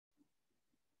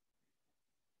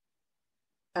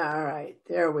All right,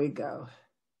 there we go.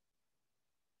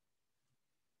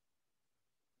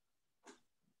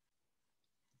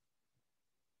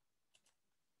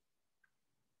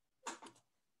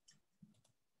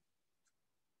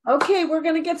 Okay, we're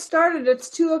going to get started. It's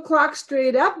 2 o'clock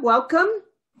straight up. Welcome.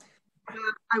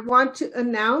 I want to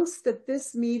announce that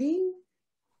this meeting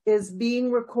is being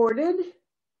recorded,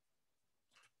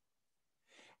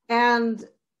 and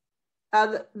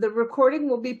the recording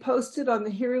will be posted on the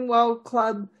Hearing Well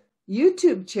Club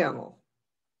YouTube channel.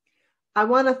 I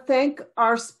want to thank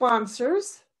our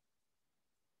sponsors.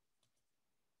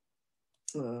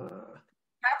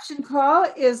 Caption Call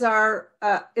is our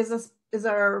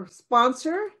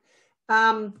sponsor.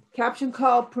 Caption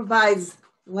Call provides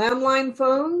landline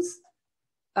phones,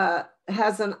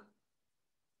 has an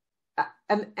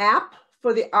app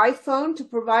for the iPhone to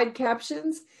provide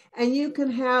captions, and you can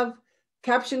have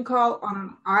Caption Call on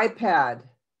an iPad.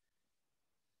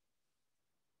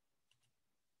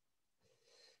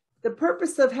 The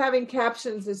purpose of having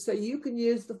captions is so you can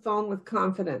use the phone with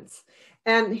confidence.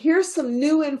 And here's some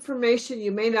new information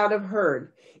you may not have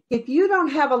heard. If you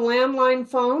don't have a landline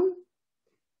phone,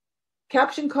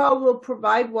 Caption Call will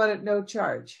provide one at no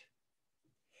charge.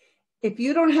 If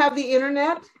you don't have the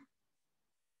internet,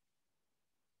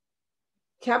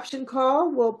 Caption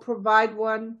Call will provide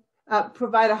a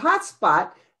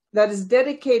hotspot that is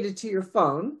dedicated to your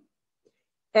phone,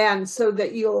 and so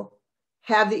that you'll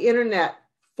have the internet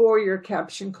for your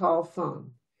Caption Call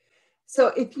phone. So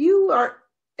if you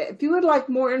would like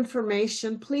more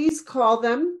information, please call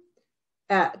them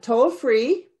at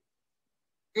toll-free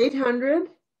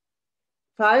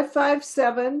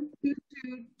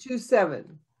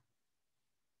 800-557-2227.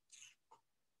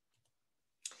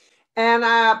 And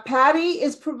Patty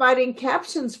is providing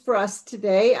captions for us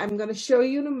today. I'm going to show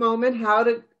you in a moment how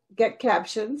to get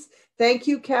captions. Thank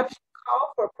you, Caption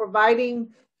Call, for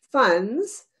providing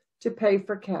funds to pay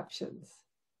for captions.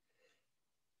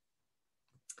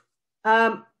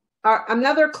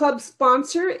 Another club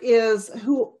sponsor is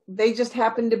they just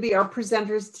happen to be our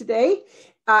presenters today,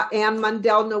 Ann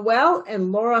Mundell-Noel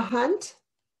and Laura Hunt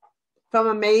from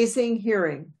Amazing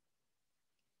Hearing.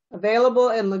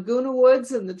 Available in Laguna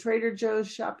Woods and the Trader Joe's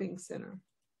Shopping Center.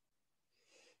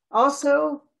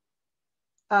 Also,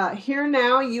 Hear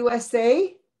Now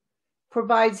USA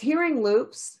provides hearing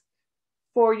loops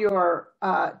for your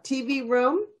TV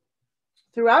room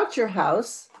throughout your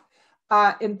house,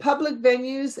 in public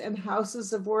venues and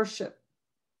houses of worship.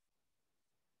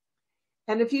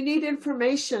 And if you need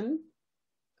information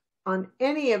on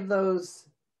any of those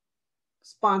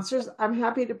sponsors, I'm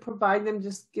happy to provide them.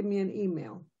 Just give me an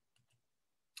email.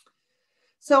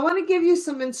 So I want to give you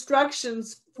some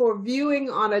instructions for viewing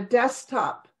on a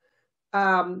desktop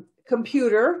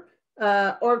computer,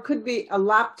 or it could be a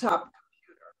laptop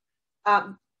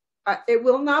computer. It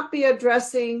will not be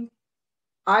addressing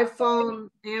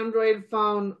iPhone, Android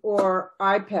phone, or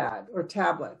iPad or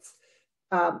tablets.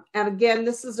 And again,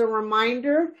 this is a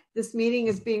reminder, this meeting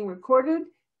is being recorded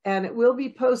and it will be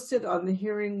posted on the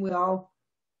Hearing Well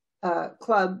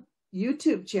Club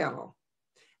YouTube channel.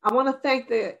 I want to thank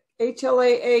the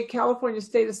HLAA, California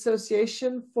State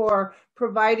Association, for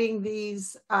providing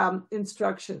these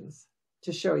instructions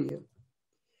to show you.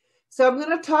 So I'm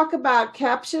going to talk about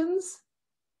captions,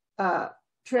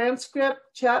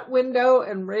 transcript, chat window,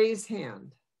 and raise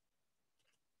hand.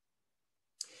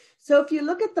 So if you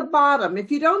look at the bottom, if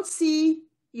you don't see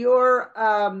your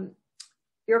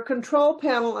control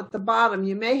panel at the bottom,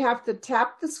 you may have to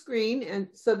tap the screen and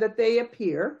so that they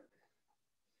appear.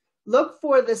 Look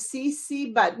for the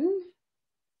CC button,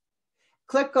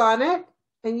 click on it,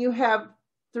 and you have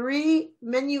 3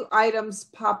 menu items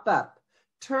pop up.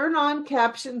 Turn on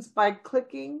captions by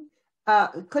clicking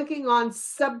on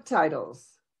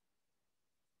subtitles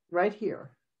right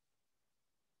here.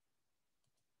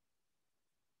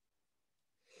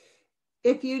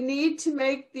 If you need to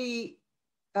make the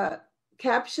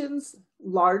captions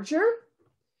larger,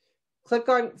 click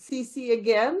on CC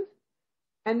again,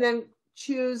 and then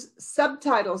choose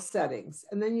subtitle settings.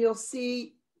 And then you'll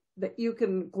see that you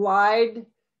can glide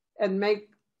and make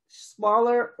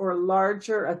smaller or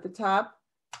larger at the top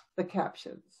the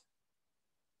captions.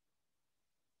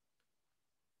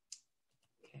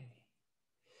 Okay.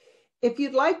 If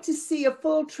you'd like to see a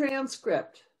full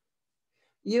transcript,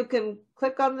 you can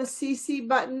click on the CC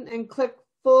button and click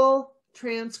full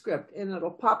transcript and it'll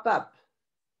pop up.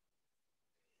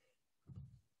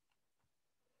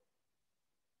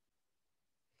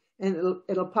 And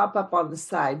it'll pop up on the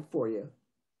side for you.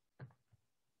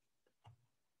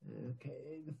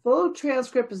 Okay, the full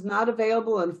transcript is not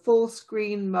available in full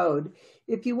screen mode.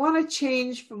 If you want to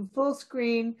change from full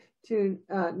screen to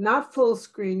not full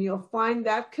screen, you'll find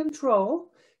that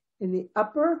control in the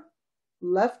upper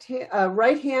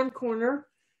right hand corner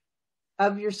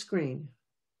of your screen.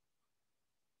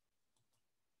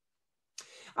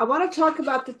 I want to talk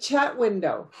about the chat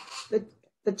window.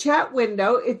 The chat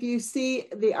window, if you see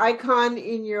the icon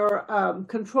in your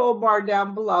control bar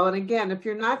down below, and again, if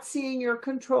you're not seeing your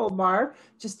control bar,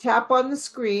 just tap on the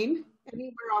screen,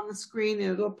 anywhere on the screen,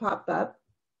 and it'll pop up.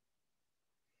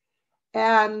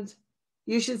 And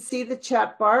you should see the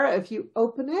chat bar. If you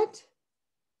open it,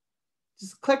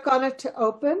 just click on it to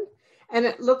open, and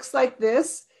it looks like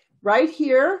this. Right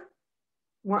here,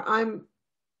 where I'm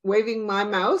waving my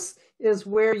mouse, is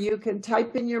where you can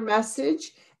type in your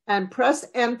message and press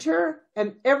enter,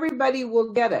 and everybody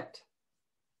will get it.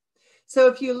 So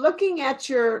if you're looking at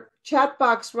your chat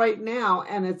box right now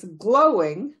and it's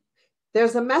glowing,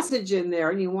 there's a message in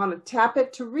there and you want to tap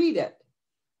it to read it.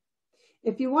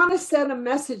 If you want to send a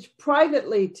message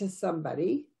privately to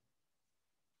somebody,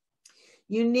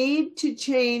 you need to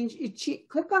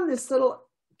click on this little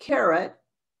caret,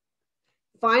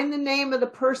 find the name of the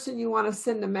person you want to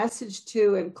send a message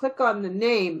to and click on the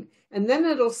name, and then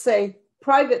it'll say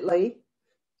privately,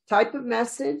 type a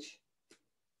message,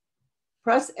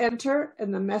 press enter,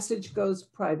 and the message goes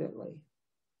privately.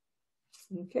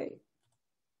 Okay.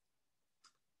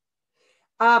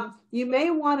 You may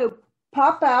want to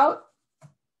pop out.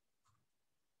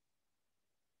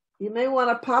 You may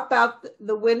want to pop out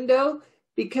the window,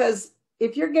 because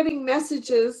if you're getting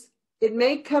messages, it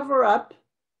may cover up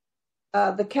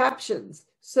the captions.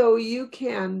 So you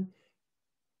can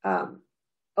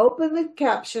open the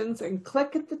captions and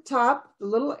click at the top, the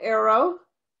little arrow,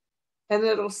 and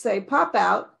it'll say pop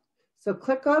out. So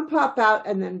click on pop out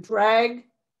and then drag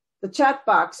the chat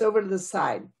box over to the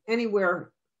side,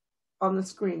 anywhere on the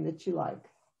screen that you like.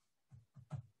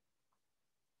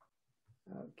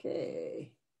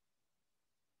 Okay.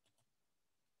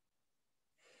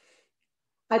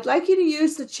 I'd like you to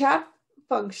use the chat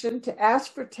function to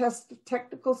ask for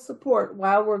technical support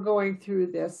while we're going through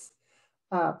this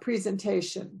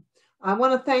presentation. I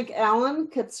want to thank Alan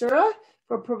Katsura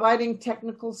for providing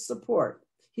technical support.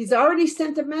 He's already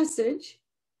sent a message,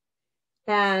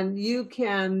 and you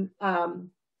can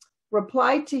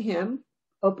reply to him.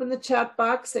 Open the chat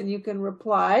box and you can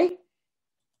reply.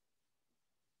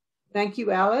 Thank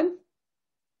you, Alan.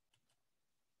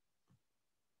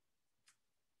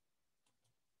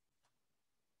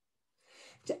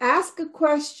 To ask a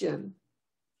question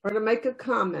or to make a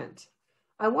comment,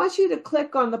 I want you to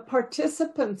click on the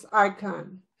participants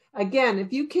icon. Again,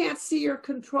 if you can't see your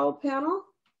control panel,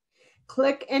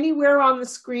 click anywhere on the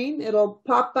screen. It'll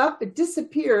pop up. It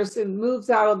disappears and moves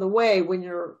out of the way when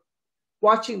you're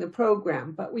watching the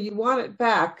program. But when you want it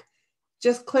back,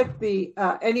 just click the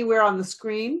anywhere on the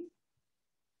screen.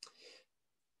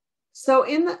 So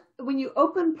when you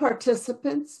open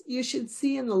participants, you should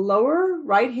see in the lower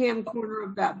right-hand corner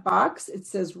of that box, it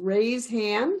says raise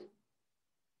hand.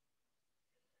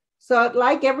 So I'd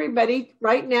like everybody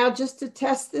right now, just to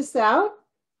test this out,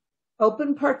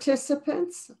 open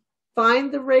participants,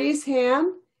 find the raise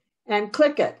hand, and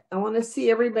click it. I want to see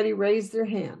everybody raise their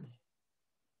hand.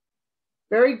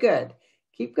 Very good.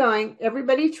 Keep going.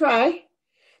 Everybody try.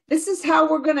 This is how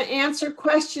we're going to answer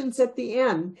questions at the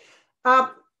end.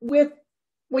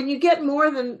 When you get more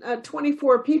than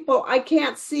 24 people, I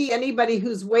can't see anybody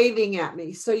who's waving at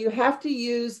me. So you have to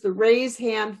use the raise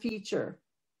hand feature.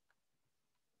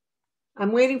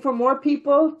 I'm waiting for more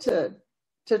people to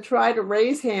try to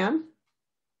raise hand.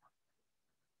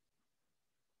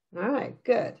 All right,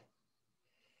 good.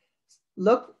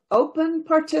 Look, open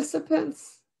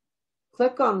participants.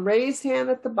 Click on raise hand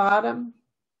at the bottom.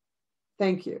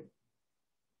 Thank you.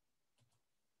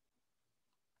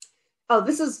 Oh,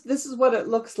 this is what it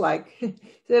looks like.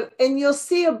 And you'll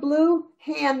see a blue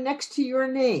hand next to your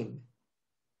name.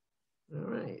 All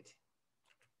right.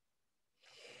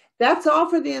 That's all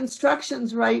for the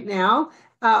instructions right now.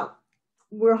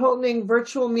 We're holding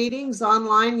virtual meetings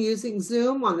online using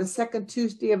Zoom on the second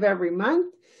Tuesday of every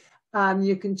month.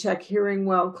 You can check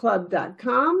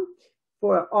hearingwellclub.com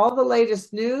for all the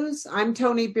latest news. I'm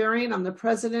Toni Berrien. I'm the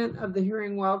president of the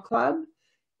Hearing Well Club.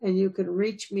 And you can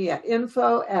reach me at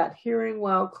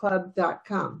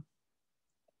info@hearingwellclub.com.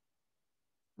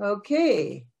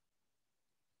 Okay.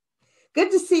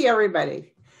 Good to see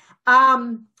everybody.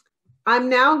 I'm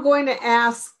now going to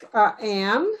ask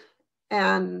Ann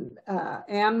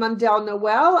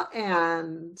Mundell-Noel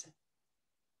and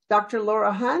Dr.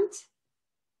 Laura Hunt.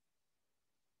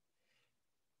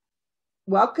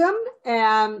 welcome,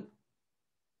 and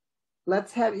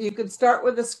let's have, you could start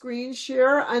with a screen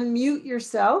share, unmute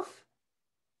yourself.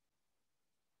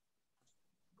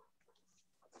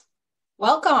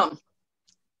 Welcome.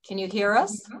 Can you hear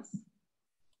us?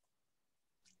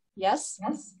 Yes?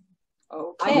 Yes.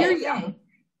 Okay. I hear you.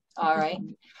 All right.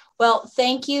 Well,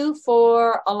 thank you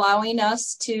for allowing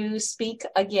us to speak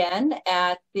again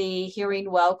at the Hearing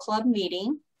Well Club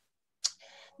meeting.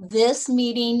 This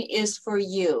meeting is for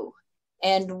you,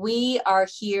 and we are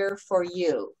here for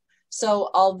you. So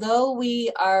although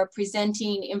we are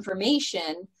presenting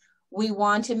information, we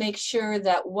want to make sure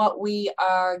that what we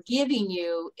are giving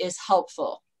you is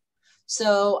helpful.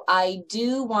 So I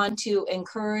do want to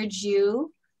encourage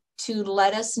you to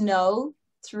let us know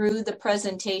through the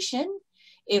presentation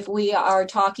if we are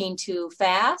talking too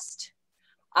fast.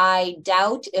 I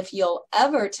doubt if you'll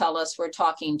ever tell us we're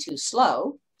talking too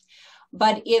slow.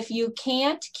 But if you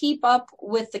can't keep up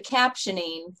with the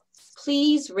captioning,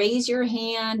 please raise your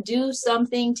hand, do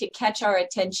something to catch our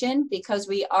attention, because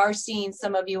we are seeing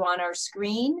some of you on our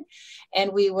screen,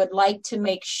 and we would like to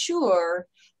make sure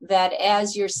that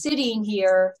as you're sitting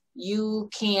here, you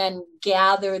can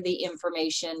gather the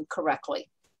information correctly.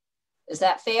 Is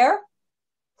that fair?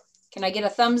 Can I get a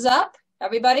thumbs up,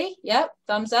 everybody? Yep,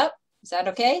 thumbs up. Is that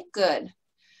okay? Good.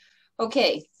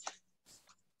 Okay,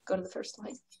 go to the first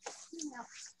slide.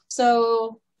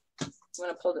 So I'm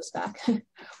gonna pull this back.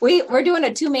 We're doing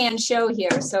a two-man show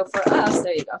here. So for us,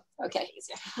 there you go. Okay.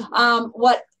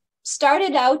 What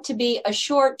started out to be a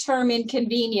short-term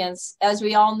inconvenience, as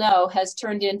we all know, has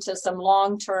turned into some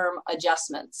long-term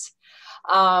adjustments.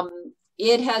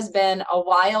 It has been a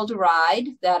wild ride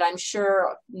that I'm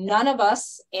sure none of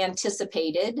us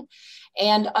anticipated.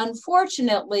 And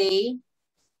unfortunately,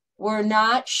 we're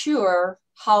not sure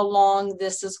how long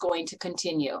this is going to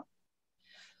continue.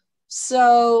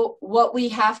 So what we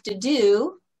have to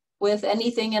do with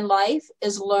anything in life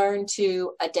is learn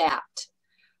to adapt.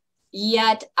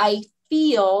 Yet I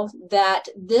feel that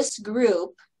this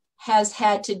group has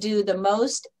had to do the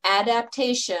most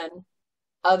adaptation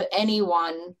of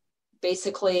anyone,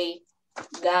 basically,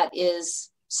 that is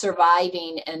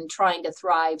surviving and trying to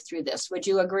thrive through this. Would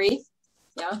you agree?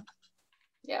 Yeah?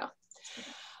 Yeah.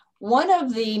 One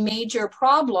of the major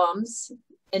problems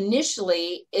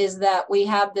initially is that we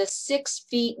have this 6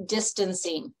 feet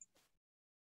distancing.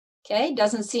 Okay,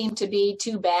 doesn't seem to be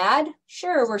too bad.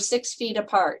 Sure, we're 6 feet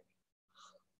apart.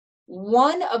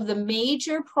 One of the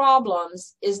major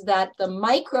problems is that the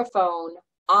microphone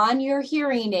on your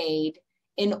hearing aid,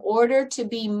 in order to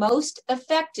be most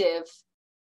effective,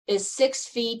 is 6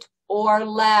 feet or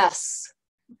less,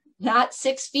 not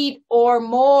 6 feet or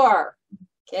more.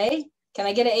 Okay, can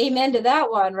I get an amen to that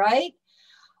one, right?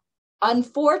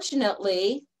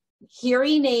 Unfortunately,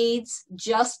 hearing aids,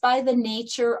 just by the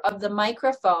nature of the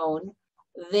microphone,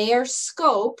 their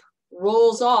scope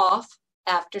rolls off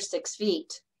after 6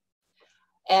 feet.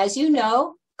 As you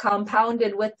know,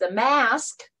 compounded with the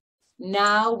mask,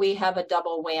 now we have a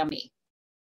double whammy.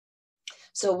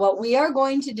 So what we are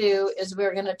going to do is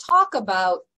we're going to talk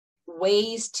about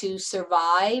ways to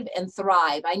survive and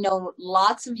thrive. I know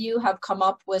lots of you have come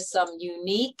up with some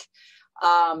unique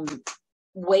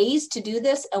ways to do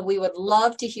this, and we would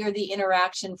love to hear the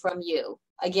interaction from you.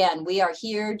 Again, we are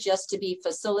here just to be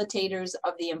facilitators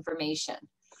of the information.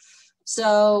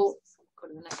 So go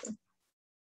to the next one.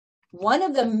 One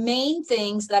of the main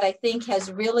things that I think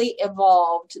has really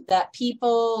evolved that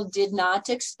people did not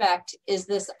expect is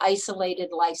this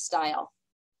isolated lifestyle.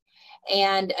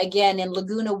 And again, in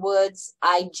Laguna Woods,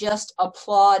 I just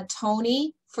applaud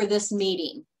Tony for this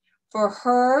meeting, for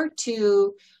her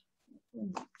to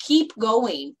keep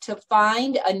going, to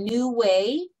find a new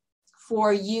way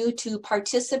for you to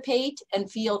participate and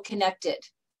feel connected.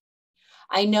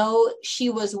 I know she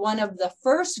was one of the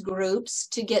first groups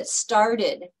to get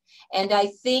started, and I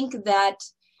think that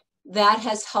that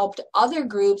has helped other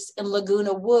groups in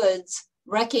Laguna Woods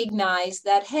recognize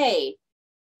that, hey,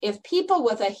 if people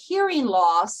with a hearing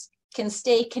loss can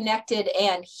stay connected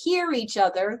and hear each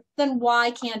other, then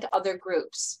why can't other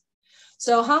groups?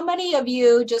 So how many of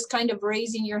you, just kind of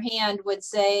raising your hand, would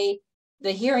say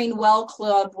the Hearing Well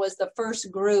Club was the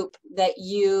first group that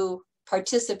you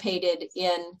participated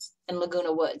in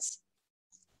Laguna Woods?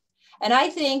 And I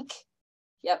think,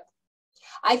 yep,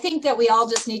 I think that we all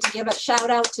just need to give a shout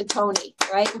out to Tony,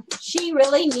 right? She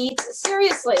really needs,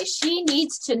 seriously, she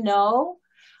needs to know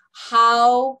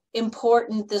how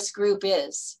important this group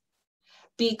is,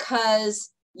 because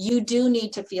you do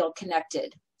need to feel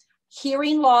connected.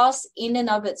 Hearing loss in and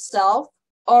of itself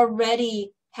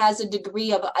already has a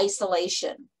degree of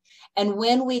isolation. And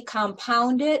when we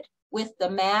compound it with the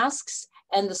masks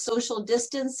and the social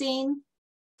distancing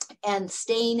and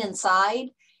staying inside,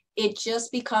 it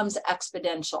just becomes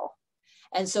exponential.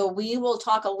 And so we will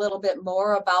talk a little bit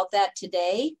more about that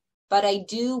today, but I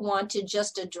do want to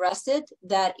just address it,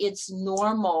 that it's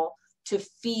normal to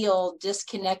feel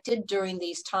disconnected during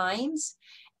these times.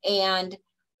 And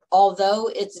although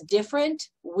it's different,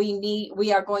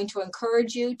 we are going to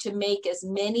encourage you to make as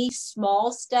many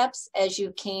small steps as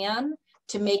you can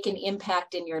to make an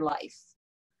impact in your life.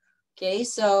 Okay,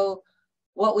 so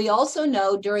what we also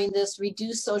know during this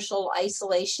reduced social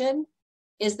isolation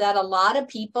is that a lot of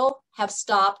people have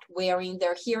stopped wearing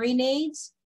their hearing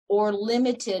aids or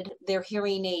limited their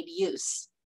hearing aid use.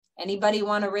 Anybody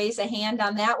want to raise a hand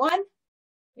on that one?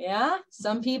 Yeah,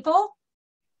 some people?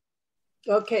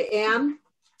 Okay, Ann?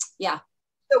 Yeah.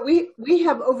 So we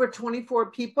have over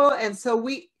 24 people, and so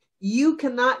you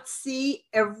cannot see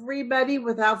everybody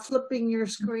without flipping your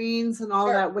screens and all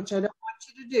Sure. that, which I don't want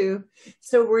you to do.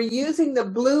 So we're using the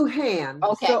blue hand.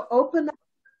 Okay. So open up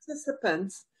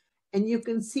participants, and you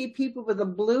can see people with a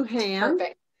blue hand.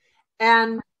 Perfect.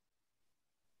 And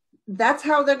that's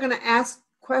how they're going to ask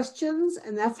questions,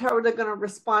 and that's how they're going to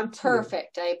respond to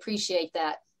Perfect. I appreciate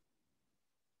that.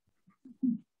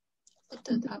 It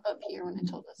does pop up here when it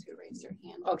told us who raised their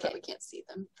hand. Okay. But we can't see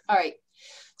them. All right.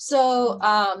 So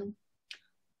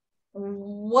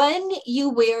when you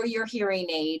wear your hearing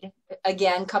aid,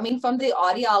 again, coming from the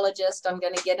audiologist, I'm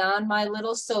going to get on my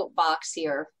little soapbox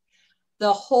here.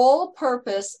 The whole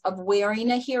purpose of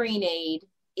wearing a hearing aid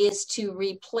is to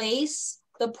replace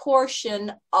the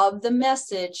portion of the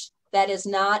message that is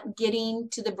not getting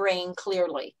to the brain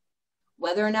clearly.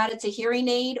 Whether or not it's a hearing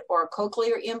aid or a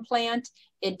cochlear implant,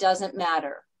 it doesn't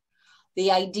matter.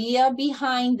 The idea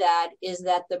behind that is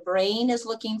that the brain is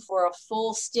looking for a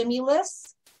full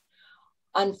stimulus.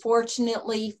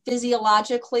 Unfortunately,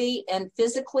 physiologically and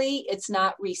physically, it's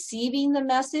not receiving the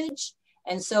message.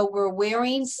 And so we're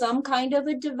wearing some kind of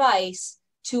a device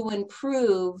to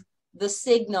improve the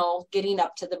signal getting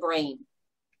up to the brain.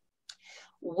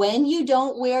 When you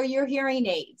don't wear your hearing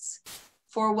aids,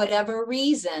 for whatever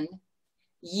reason,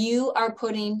 you are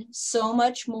putting so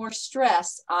much more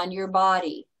stress on your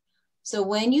body. So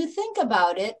when you think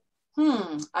about it,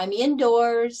 I'm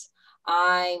indoors,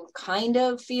 I'm kind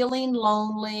of feeling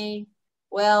lonely.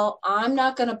 Well, I'm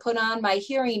not going to put on my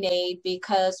hearing aid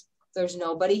because there's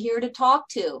nobody here to talk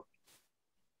to.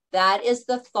 That is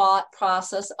the thought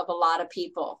process of a lot of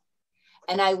people.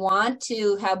 And I want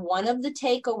to have one of the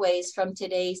takeaways from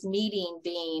today's meeting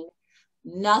being,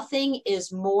 nothing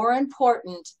is more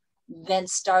important than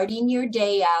starting your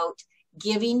day out,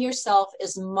 giving yourself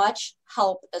as much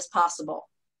help as possible.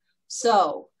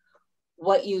 So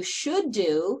what you should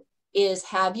do is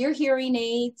have your hearing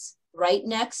aids right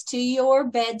next to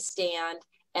your bedstand,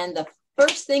 and the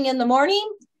first thing in the morning,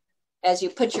 as you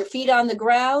put your feet on the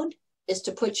ground, is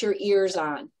to put your ears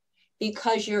on,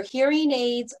 because your hearing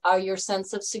aids are your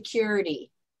sense of security.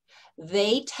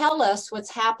 They tell us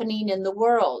what's happening in the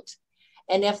world.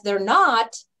 And if they're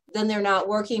not, then they're not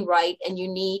working right and you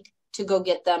need to go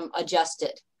get them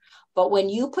adjusted. But when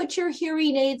you put your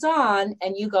hearing aids on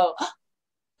and you go, oh,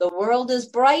 the world is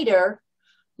brighter,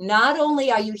 not only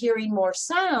are you hearing more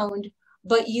sound,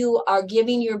 but you are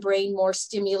giving your brain more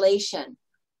stimulation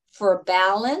for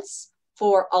balance,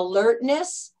 for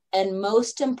alertness, and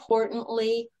most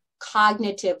importantly,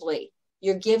 cognitively.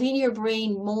 You're giving your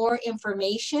brain more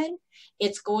information.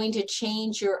 It's going to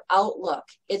change your outlook.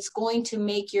 It's going to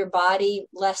make your body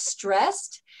less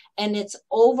stressed, and it's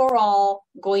overall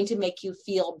going to make you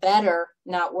feel better,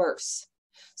 not worse.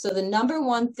 So the number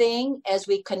one thing as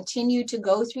we continue to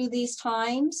go through these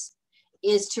times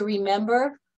is to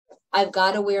remember, I've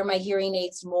got to wear my hearing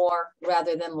aids more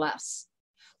rather than less.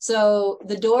 So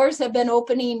the doors have been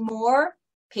opening more.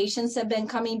 Patients have been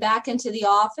coming back into the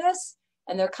office,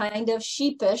 and they're kind of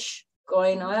sheepish,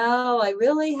 going, well, I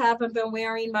really haven't been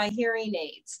wearing my hearing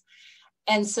aids.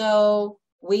 And so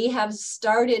we have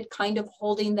started kind of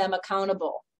holding them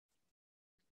accountable.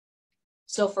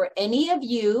 So for any of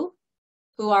you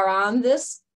who are on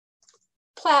this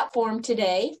platform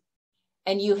today,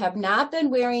 and you have not been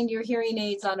wearing your hearing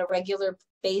aids on a regular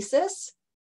basis,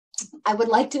 I would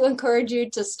like to encourage you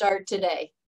to start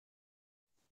today.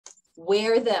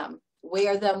 Wear them,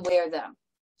 wear them, wear them.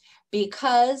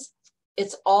 Because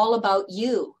it's all about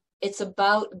you. It's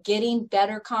about getting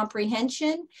better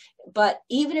comprehension. But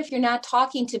even if you're not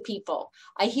talking to people,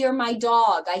 I hear my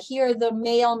dog, I hear the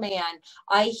mailman,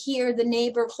 I hear the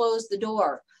neighbor close the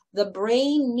door. The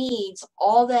brain needs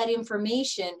all that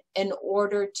information in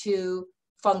order to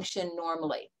function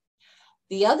normally.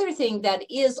 The other thing that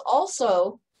is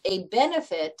also a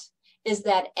benefit is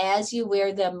that as you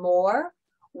wear them more,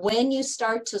 When you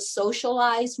start to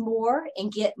socialize more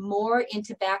and get more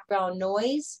into background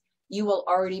noise, you will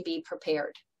already be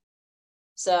prepared.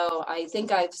 So I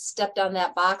think I've stepped on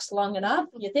that box long enough,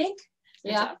 you think?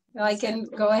 Yeah, I can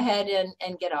go ahead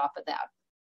and get off of that.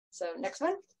 So next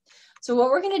one. So what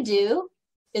we're going to do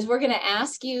is we're going to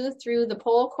ask you through the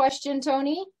poll question,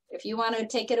 Tony, if you want to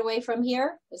take it away from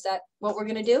here. Is that what we're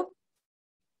going to do?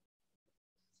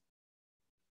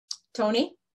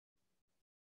 Tony?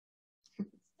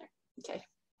 Okay.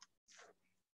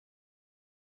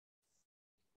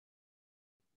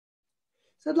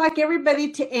 So I'd like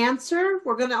everybody to answer.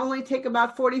 We're going to only take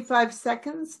about 45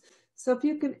 seconds. So if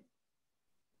you can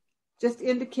just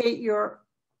indicate your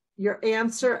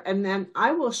answer, and then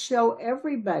I will show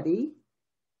everybody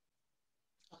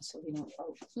So we don't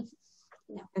vote.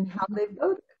 No. and how they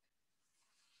voted.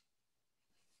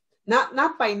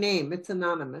 Not by name, it's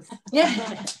anonymous.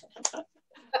 Yeah.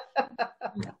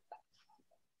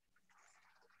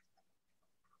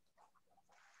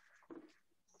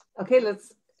 Okay,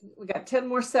 we got 10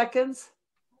 more seconds.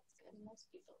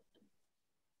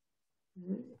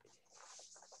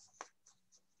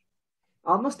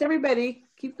 Almost everybody,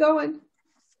 keep going.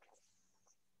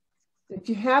 If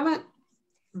you haven't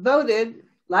voted,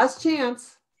 last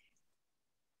chance.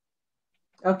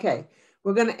 Okay,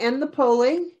 we're going to end the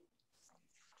polling,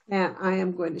 and I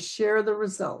am going to share the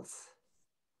results.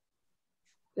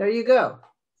 There you go.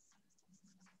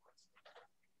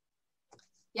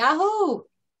 Yahoo!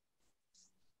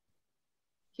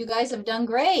 You guys have done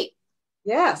great.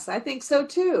 Yes, I think so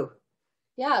too.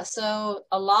 Yeah, so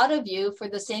a lot of you for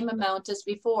the same amount as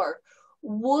before.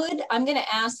 I'm going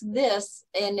to ask this,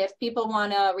 and if people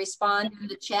want to respond in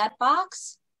the chat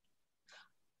box,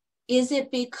 is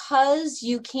it because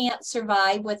you can't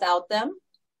survive without them?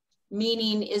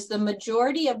 Meaning, is the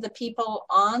majority of the people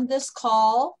on this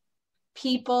call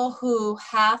people who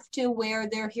have to wear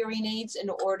their hearing aids in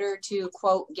order to,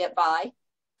 quote, get by?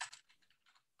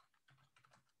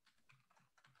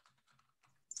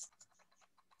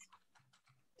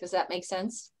 Does that make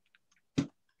sense?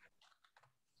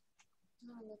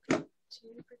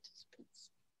 Two participants.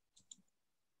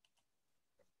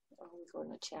 Oh, we go in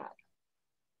the chat.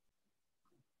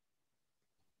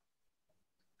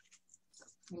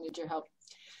 I need your help.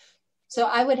 So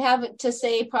I would have to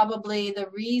say probably the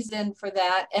reason for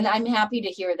that, and I'm happy to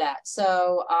hear that.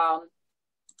 So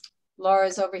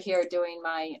Laura's over here doing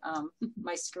my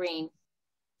my screen.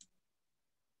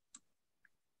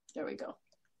 There we go.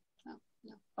 Oh,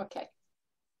 no. Okay.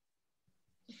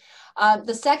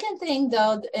 The second thing,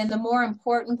 though, and the more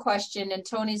important question, and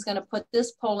Tony's going to put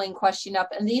this polling question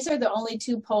up, and these are the only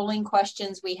two polling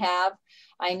questions we have.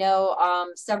 I know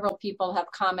several people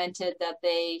have commented that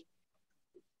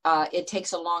it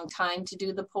takes a long time to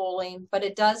do the polling, but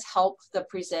it does help the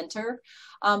presenter.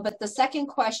 But the second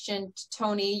question,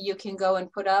 Tony, you can go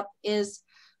and put up is,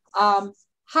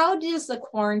 how does the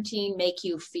quarantine make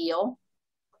you feel?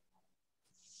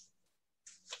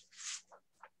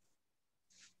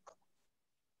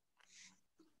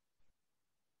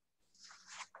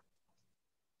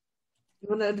 You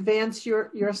want to advance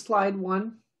your slide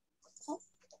one?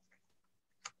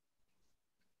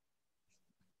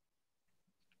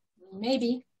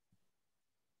 Maybe.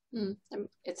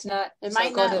 It's not. It so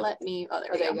might go not to, let me. Oh, there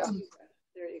oh, we there go. you go.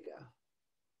 There you go.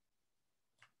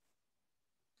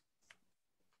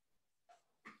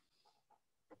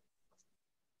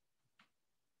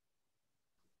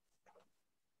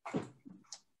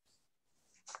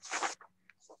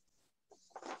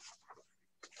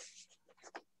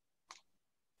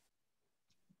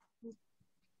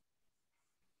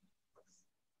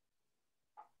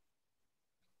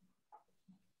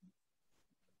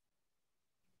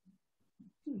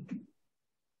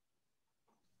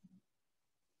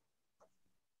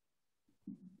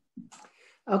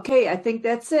 Okay, I think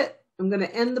that's it. I'm going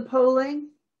to end the polling.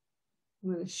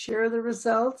 I'm going to share the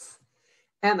results.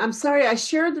 And I'm sorry, I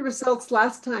shared the results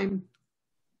last time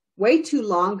way too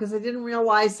long because I didn't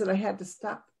realize that I had to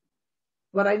stop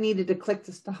what I needed to click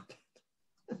to stop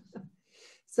it.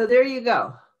 So there you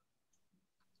go.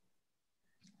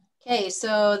 Okay,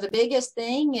 so the biggest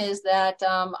thing is that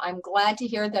I'm glad to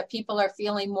hear that people are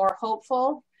feeling more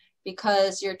hopeful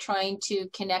because you're trying to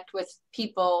connect with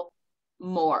people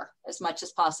more as much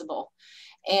as possible.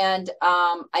 And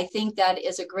I think that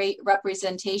is a great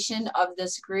representation of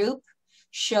this group,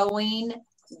 showing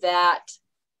that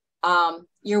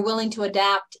you're willing to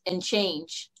adapt and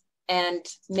change and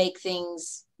make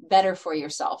things better for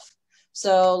yourself.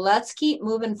 So let's keep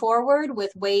moving forward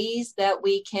with ways that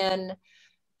we can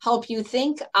help you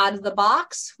think out of the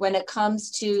box when it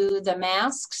comes to the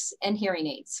masks and hearing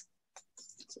aids.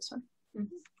 This one.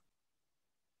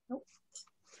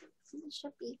 It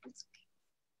should be.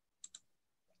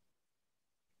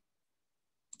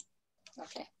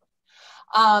 Okay.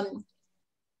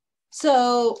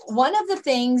 So one of the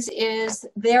things is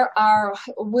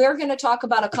we're going to talk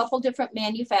about a couple different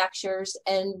manufacturers,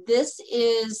 and this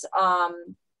is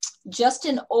just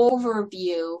an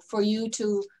overview for you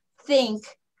to think,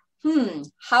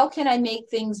 how can I make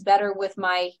things better with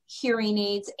my hearing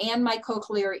aids and my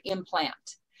cochlear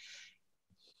implant?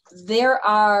 There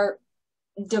are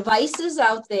devices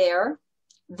out there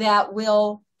that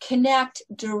will connect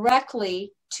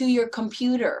directly to your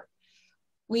computer.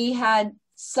 We had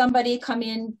somebody come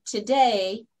in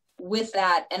today with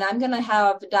that, and I'm going to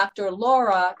have Dr.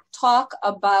 Laura talk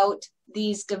about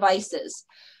these devices.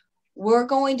 We're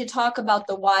going to talk about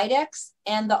the Widex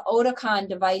and the Oticon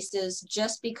devices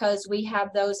just because we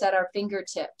have those at our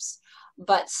fingertips.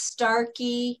 But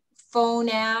Starkey,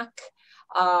 Phonak,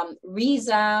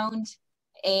 Resound,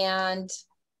 and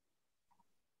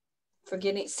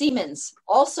Siemens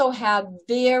also have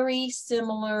very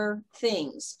similar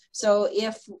things. So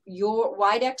if your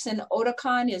Widex and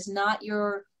Oticon is not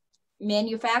your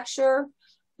manufacturer,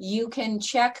 you can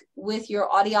check with your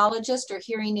audiologist or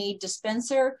hearing aid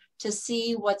dispenser to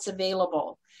see what's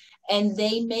available. And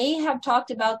they may have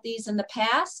talked about these in the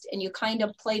past and you kind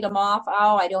of played them off,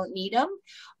 oh, I don't need them.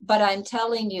 But I'm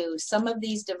telling you, some of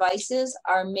these devices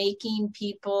are making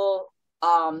people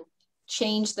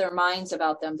change their minds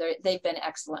about them. They've been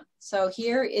excellent. So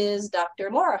here is Dr.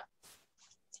 Laura.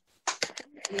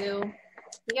 Thank you.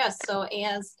 Yes, so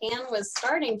as Ann was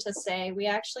starting to say, we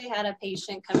actually had a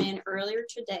patient come in earlier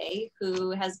today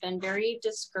who has been very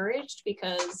discouraged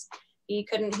because he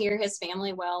couldn't hear his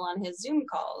family well on his Zoom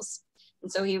calls.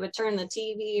 And so he would turn the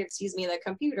the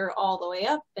computer all the way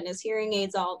up and his hearing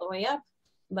aids all the way up,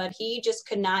 but he just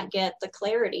could not get the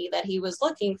clarity that he was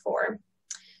looking for.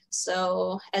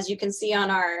 So as you can see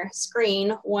on our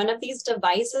screen, one of these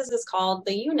devices is called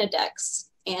the Unidex,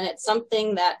 and it's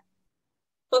something that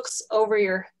hooks over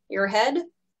your head,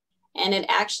 and it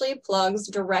actually plugs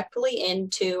directly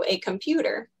into a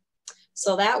computer.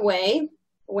 So that way,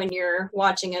 when you're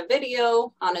watching a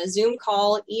video on a Zoom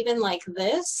call, even like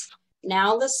this,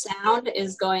 now the sound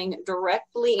is going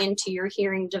directly into your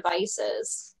hearing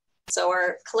devices. So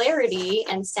our clarity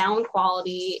and sound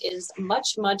quality is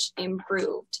much, much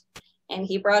improved. And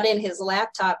he brought in his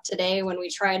laptop today when we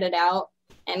tried it out,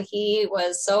 and he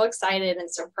was so excited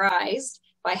and surprised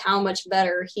by how much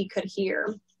better he could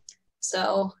hear.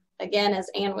 So again, as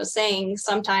Ann was saying,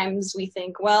 sometimes we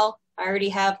think, well, I already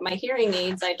have my hearing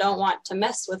aids, I don't want to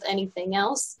mess with anything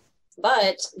else.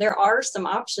 But there are some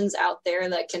options out there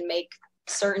that can make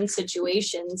certain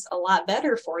situations a lot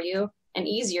better for you and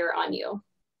easier on you.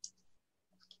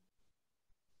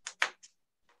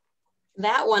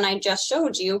 That one I just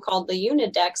showed you, called the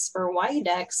Unidex for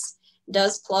Widex,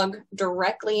 does plug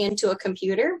directly into a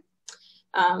computer.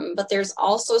 But there's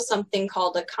also something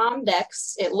called a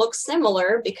Comdex. It looks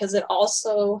similar because it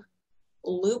also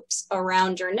loops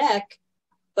around your neck,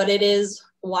 but it is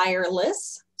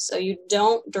wireless. So you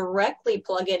don't directly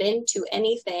plug it into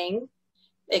anything.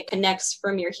 It connects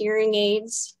from your hearing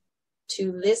aids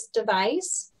to this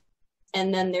device.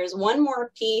 And then there's one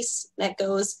more piece that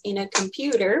goes in a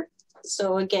computer.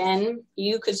 So again,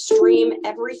 you could stream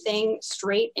everything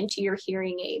straight into your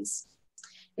hearing aids.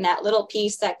 And that little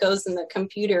piece that goes in the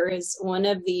computer is one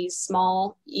of these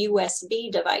small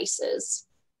USB devices.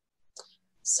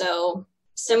 So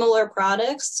similar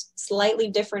products, slightly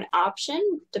different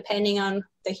option depending on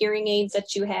the hearing aids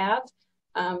that you have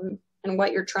and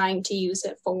what you're trying to use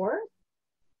it for.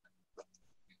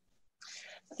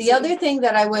 The other thing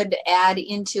that I would add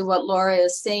into what Laura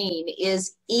is saying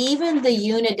is even the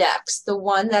Unidex, the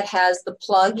one that has the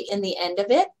plug in the end of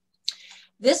it,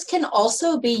 this can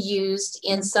also be used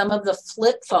in some of the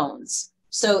flip phones.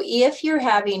 So if you're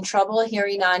having trouble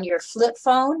hearing on your flip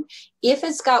phone, if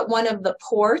it's got one of the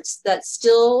ports that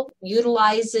still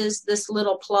utilizes this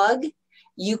little plug,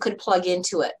 you could plug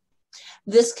into it.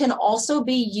 This can also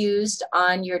be used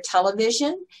on your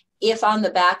television. If on the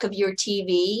back of your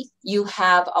TV, you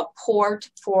have a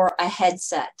port for a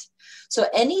headset. So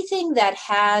anything that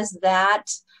has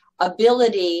that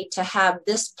ability to have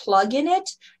this plug in it,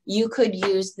 you could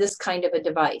use this kind of a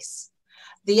device.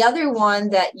 The other one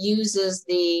that uses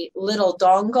the little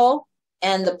dongle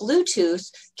and the Bluetooth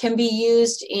can be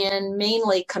used in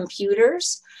mainly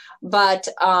computers, but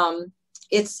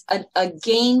it's a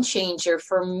game changer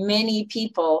for many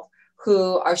people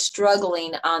who are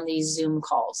struggling on these Zoom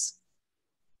calls.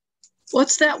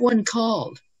 What's that one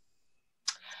called?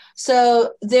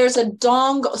 So there's a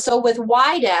dongle. So with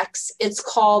Widex, it's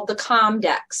called the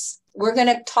Comdex. We're going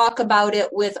to talk about it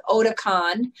with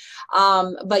Oticon,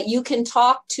 but you can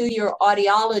talk to your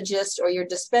audiologist or your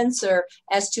dispenser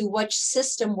as to which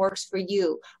system works for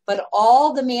you. But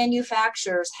all the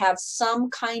manufacturers have some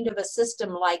kind of a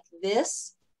system like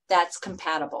this that's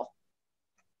compatible.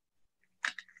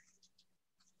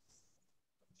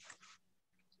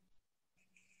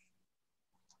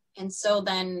 And so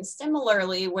then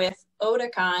similarly with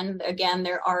Oticon, again,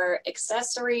 there are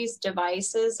accessories,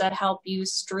 devices that help you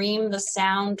stream the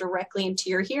sound directly into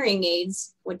your hearing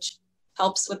aids, which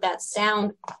helps with that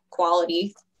sound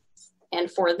quality.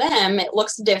 And for them, it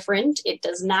looks different. It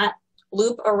does not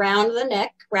loop around the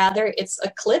neck. Rather, it's a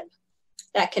clip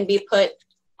that can be put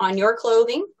on your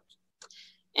clothing.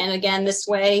 And again, this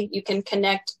way you can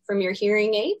connect from your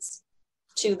hearing aids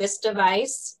to this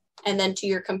device and then to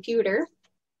your computer.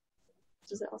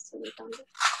 Does it also need dongle?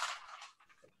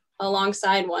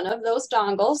 Alongside one of those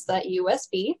dongles, that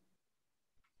USB.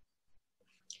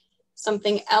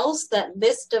 Something else that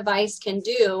this device can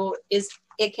do is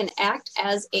it can act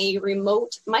as a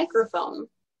remote microphone.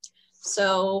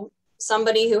 So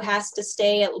somebody who has to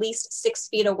stay at least 6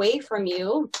 feet away from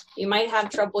you, you might have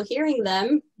trouble hearing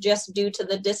them just due to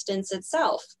the distance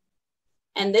itself.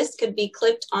 And this could be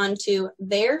clipped onto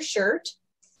their shirt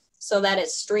so that it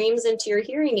streams into your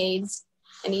hearing aids.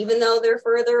 And even though they're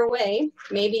further away,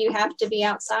 maybe you have to be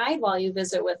outside while you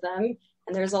visit with them,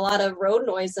 and there's a lot of road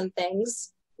noise and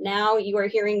things. Now you are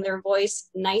hearing their voice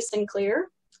nice and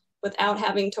clear without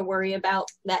having to worry about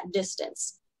that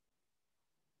distance.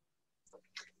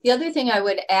 The other thing I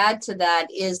would add to that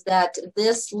is that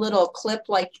this little clip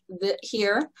like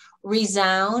here,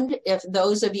 Resound, if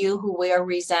those of you who wear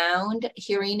Resound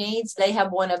hearing aids, they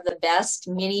have one of the best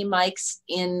mini mics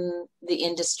in the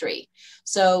industry.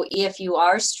 So if you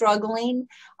are struggling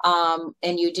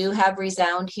and you do have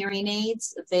Resound hearing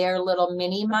aids, their little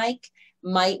mini mic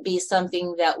might be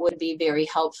something that would be very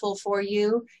helpful for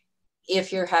you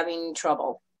if you're having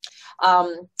trouble.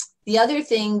 The other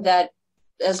thing that,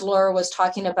 as Laura was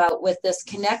talking about with this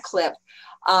Connect clip,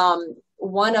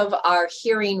 one of our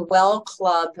Hearing Well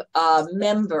Club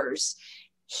members,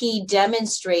 he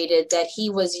demonstrated that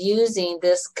he was using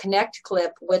this Connect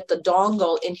clip with the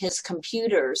dongle in his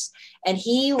computers, and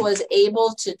he was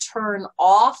able to turn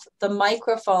off the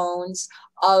microphones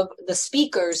of the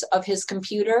speakers of his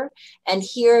computer and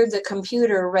hear the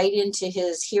computer right into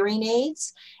his hearing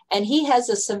aids. And he has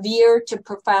a severe to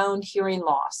profound hearing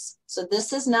loss. So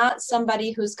this is not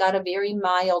somebody who's got a very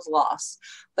mild loss,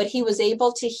 but he was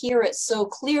able to hear it so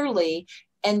clearly.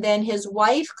 And then his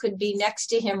wife could be next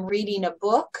to him reading a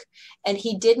book, and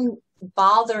he didn't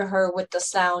bother her with the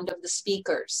sound of the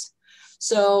speakers.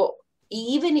 So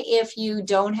even if you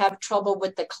don't have trouble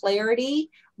with the clarity,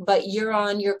 but you're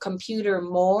on your computer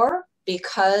more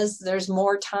because there's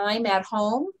more time at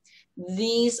home,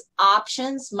 these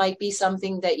options might be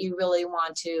something that you really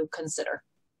want to consider.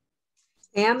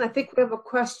 Ann, I think we have a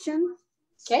question.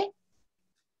 Okay.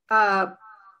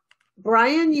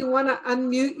 Brian, you want to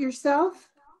unmute yourself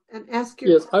and ask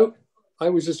your question? Yes, I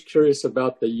was just curious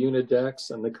about the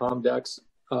Unidex and the Comdex.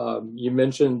 You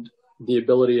mentioned the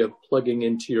ability of plugging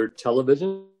into your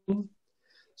television.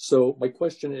 So my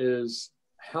question is,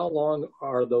 how long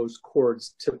are those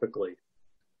cords typically?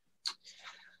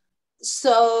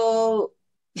 So,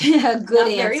 yeah, good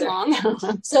Not very answer.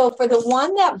 long. So for the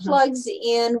one that plugs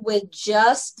in with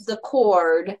just the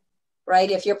cord,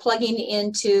 right, if you're plugging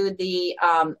into the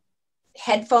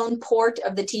headphone port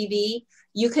of the TV,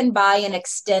 you can buy an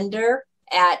extender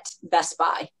at Best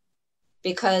Buy,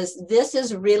 because this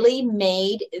is really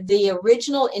made, the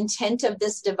original intent of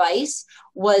this device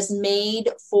was made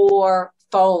for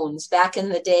phones back in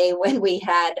the day when we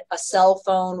had a cell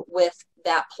phone with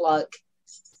that plug,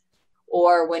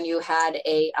 or when you had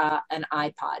an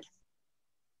iPod.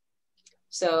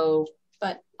 So,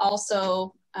 But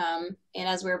also, and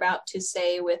as we're about to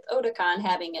say with Oticon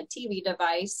having a TV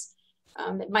device,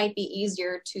 it might be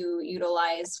easier to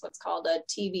utilize what's called a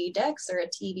TV Dex or a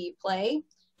TV Play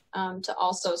to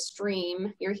also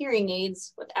stream your hearing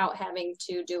aids without having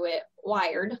to do it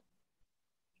wired.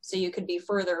 So you could be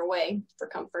further away for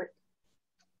comfort.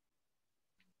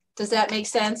 does that make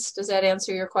sense? Does that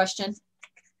answer your question?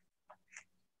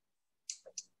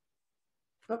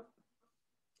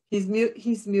 He's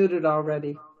muted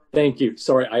already. Thank you.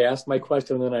 Sorry, I asked my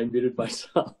question and then I muted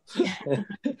myself.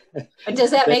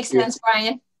 Does that make sense,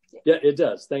 Brian? Yeah, it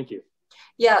does. Thank you.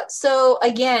 Yeah, so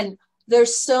again,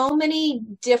 there's so many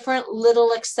different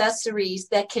little accessories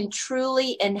that can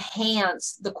truly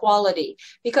enhance the quality.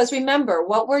 Because remember,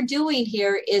 what we're doing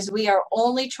here is we are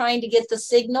only trying to get the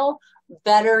signal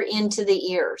better into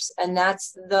the ears. And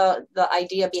that's the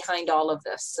idea behind all of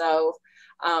this. So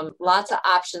lots of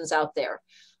options out there.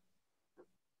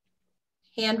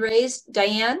 Hand raised.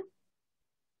 Diane,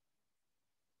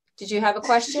 did you have a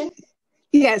question?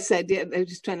 Yes, I did. I was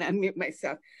just trying to unmute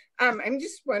myself. I'm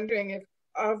just wondering if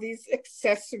all these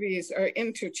accessories are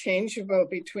interchangeable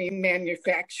between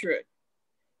manufacturers.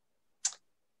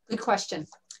 Good question.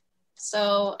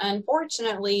 So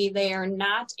unfortunately, they are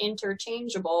not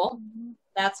interchangeable.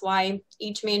 That's why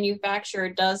each manufacturer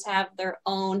does have their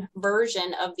own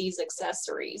version of these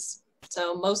accessories.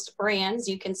 So most brands,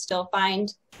 you can still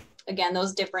find, again,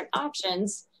 those different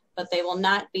options, but they will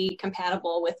not be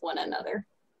compatible with one another.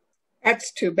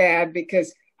 That's too bad,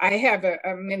 because I have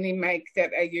a mini mic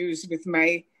that I use with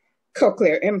my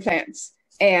cochlear implants.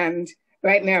 And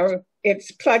right now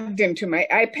it's plugged into my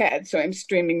iPad. So I'm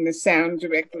streaming the sound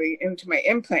directly into my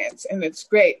implants, and it's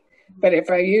great. But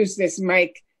if I use this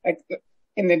mic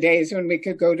in the days when we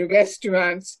could go to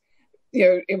restaurants,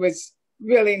 it was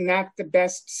really not the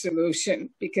best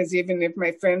solution, because even if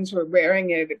my friends were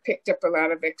wearing it, it picked up a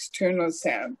lot of external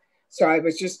sound. So I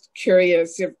was just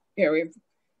curious if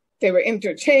they were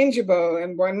interchangeable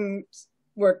and one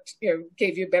worked,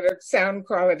 gave you better sound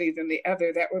quality than the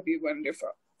other, that would be wonderful.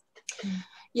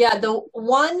 Yeah, the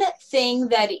one thing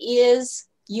that is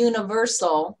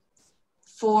universal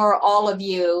for all of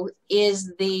you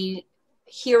is the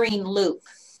hearing loop,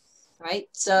 right?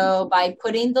 So by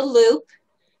putting the loop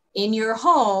in your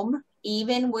home,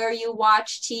 even where you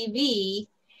watch TV,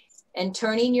 and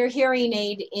turning your hearing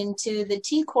aid into the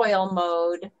T-coil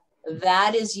mode,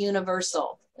 that is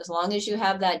universal, as long as you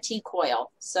have that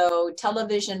T-coil. So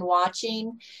television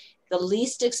watching, one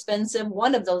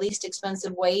of the least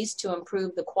expensive ways to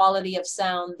improve the quality of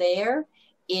sound there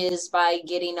is by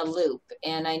getting a loop.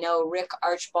 And I know Rick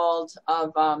Archibald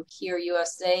of Hear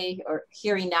USA, or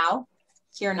Hear Now,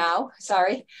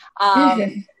 sorry.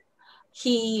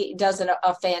 He does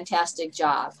a fantastic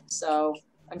job. So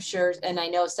I'm sure, and I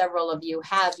know several of you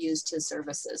have used his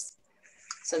services.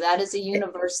 So that is a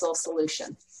universal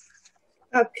solution.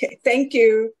 Okay, thank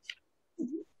you.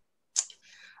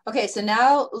 Okay, so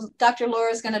now Dr.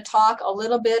 Laura is going to talk a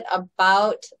little bit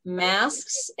about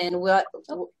masks and what,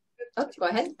 go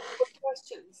ahead.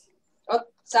 Questions. Oh,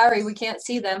 sorry, we can't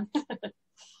see them.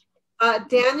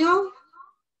 Daniel,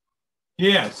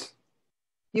 Yes.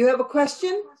 you have a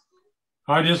question?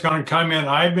 I'm just going to come in.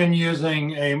 I've been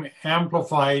using an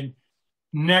amplified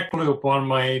neck loop on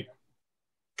my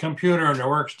computer, and it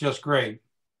works just great,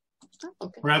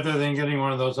 rather than getting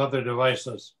one of those other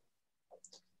devices.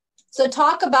 So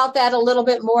talk about that a little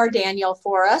bit more, Daniel,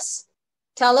 for us.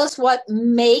 Tell us what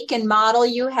make and model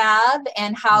you have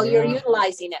and how you're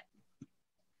utilizing it.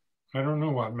 I don't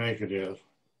know what make it is.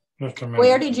 Just a minute.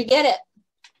 Where did you get it?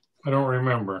 I don't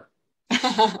remember.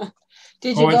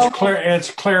 Did you go?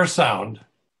 It's clear sound.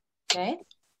 Okay.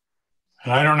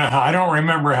 And I don't know how. I don't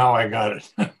remember how I got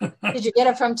it. Did you get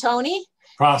it from Tony?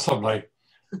 Possibly.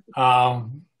 But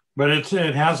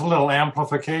it has a little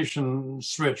amplification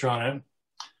switch on it.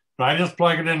 But I just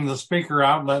plug it into the speaker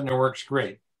outlet and it works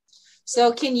great.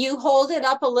 So can you hold it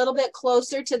up a little bit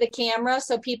closer to the camera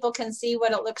so people can see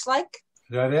what it looks like?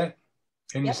 Is that it?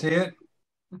 Can you see it?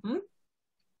 Mm-hmm.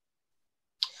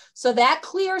 So that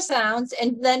clear sounds,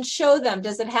 and then show them.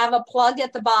 Does it have a plug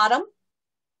at the bottom?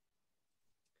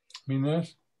 Mean this?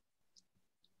 Is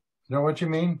that what you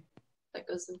mean? That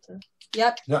goes into.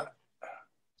 Yep. Yeah.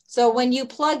 So when you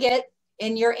plug it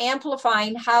and you're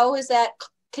amplifying, how is that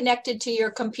connected to your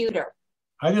computer?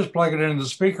 I just plug it into the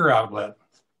speaker outlet.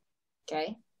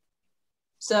 Okay.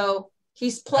 So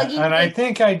he's plugging. And I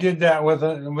think I did that with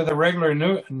a regular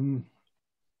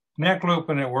neck loop,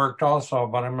 and it worked also,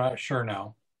 but I'm not sure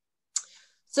now.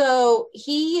 So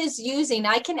he is using,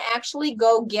 I can actually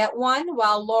go get one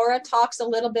while Laura talks a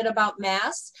little bit about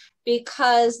masks,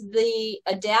 because the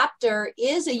adapter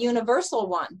is a universal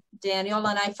one, Daniel,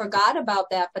 and I forgot about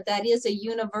that, but that is a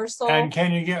universal. And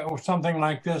can you get something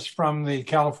like this from the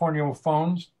California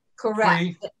phones? Correct.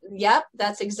 Free? Yep,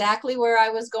 that's exactly where I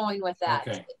was going with that,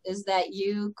 okay. Is that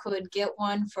you could get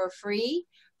one for free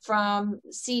from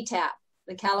CTAP,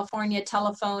 the California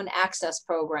Telephone Access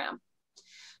Program.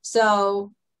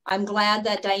 So I'm glad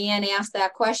that Diane asked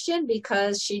that question,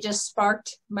 because she just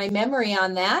sparked my memory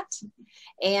on that.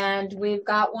 And we've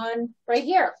got one right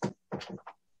here.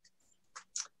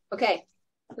 Okay,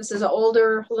 this is a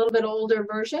little bit older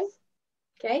version.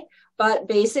 Okay, but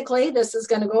basically this is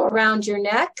going to go around your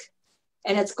neck,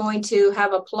 and it's going to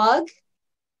have a plug,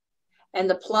 and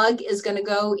the plug is going to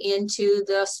go into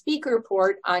the speaker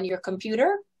port on your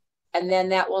computer, and then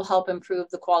that will help improve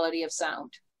the quality of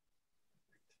sound.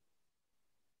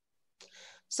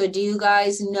 So do you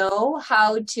guys know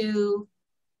how to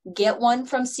get one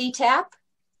from CTAP?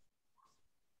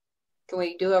 Can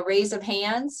we do a raise of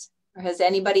hands? Or has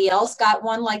anybody else got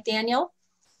one like Daniel?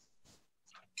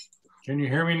 Can you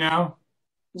hear me now?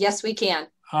 Yes, we can.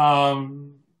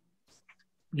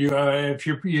 If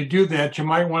you do that, you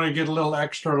might want to get a little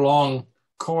extra long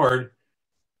cord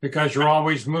because you're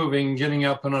always moving, getting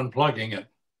up and unplugging it.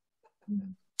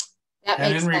 That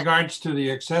And makes in sense. regards to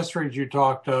the accessories you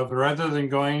talked of, rather than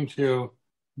going to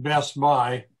Best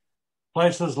Buy,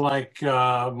 places like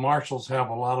Marshall's have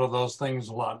a lot of those things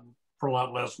for a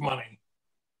lot less money.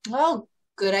 Oh,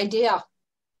 good idea.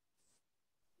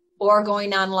 Or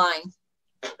going online.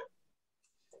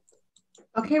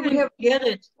 Okay, we have Get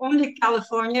it. Only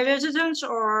California residents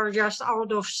or just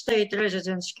out of state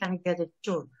residents can get it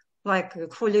too, like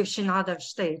who lives in other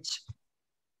states,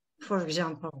 for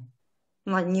example,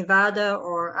 like Nevada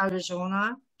or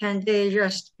Arizona. Can they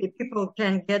just, people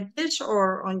can get this,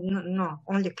 or no,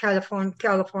 only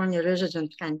California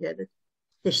residents can get it?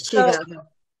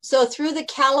 So through the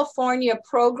California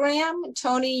program,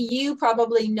 Tony, you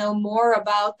probably know more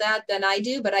about that than I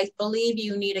do, but I believe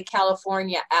you need a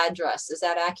California address. Is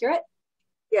that accurate?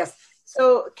 Yes.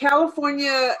 So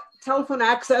California telephone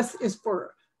access is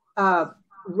for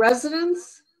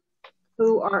residents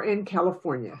who are in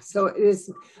California. So it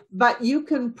is, but you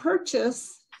can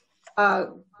purchase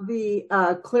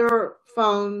the Clear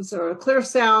Phones or Clear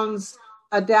Sounds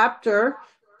adapter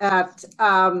at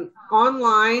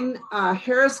online.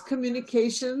 Harris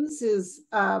Communications is,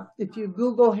 if you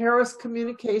Google Harris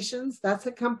Communications, that's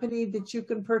a company that you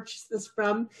can purchase this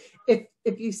from.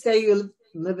 If you say you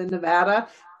live in Nevada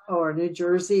or New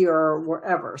Jersey or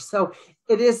wherever. So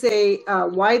it is a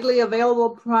widely available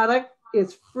product.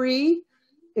 It's free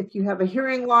if you have a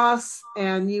hearing loss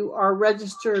and you are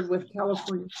registered with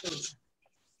California State.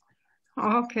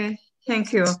 Okay,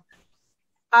 thank you.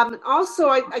 Also,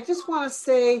 I just want to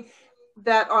say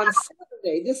that on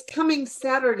Saturday, this coming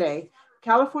Saturday,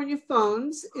 California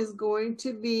Phones is going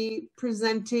to be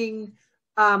presenting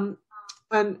on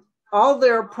all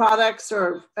their products,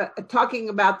 or talking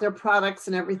about their products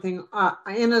and everything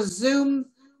in a Zoom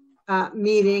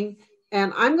meeting.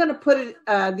 And I'm going to put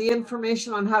the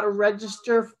information on how to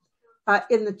register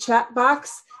in the chat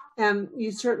box, and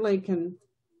you certainly can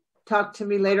talk to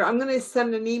me later. I'm going to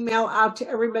send an email out to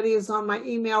everybody who's on my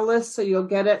email list, so you'll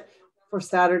get it for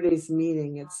Saturday's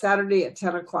meeting. It's Saturday at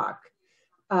 10 o'clock.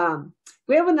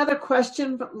 We have another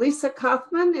question from Lisa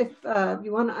Kaufman, if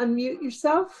you want to unmute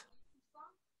yourself.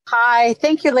 Hi,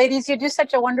 thank you, ladies. You do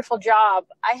such a wonderful job.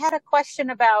 I had a question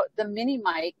about the mini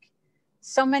mic.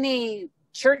 So many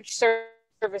church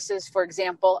services, for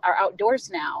example, are outdoors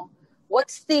now.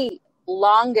 What's the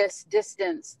longest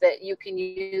distance that you can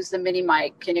use the mini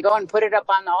mic? Can you go and put it up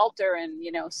on the altar and,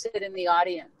 you know, sit in the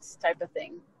audience type of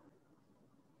thing?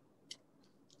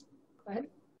 Go ahead.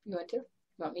 You want to? You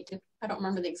want me to? I don't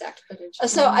remember the exact footage.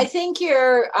 So I think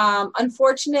you're,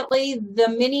 unfortunately, the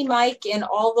mini mic and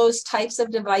all those types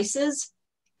of devices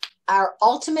are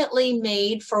ultimately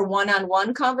made for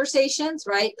one-on-one conversations,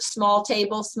 right? Small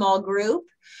table, small group.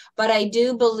 But I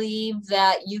do believe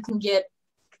that you can get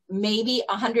maybe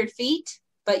 100 feet,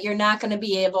 but you're not going to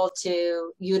be able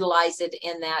to utilize it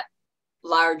in that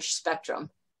large spectrum.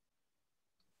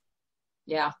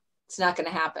 Yeah, it's not going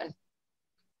to happen.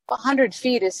 100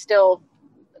 feet is still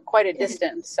quite a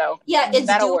distance, so yeah,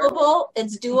 it's doable. Work.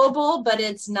 It's doable, but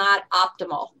it's not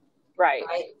optimal. Right.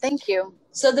 Thank you.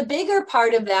 So the bigger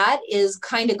part of that is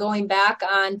kind of going back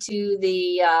onto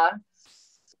the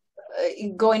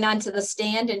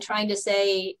stand and trying to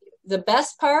say the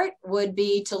best part would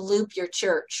be to loop your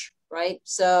church, right?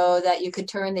 So that you could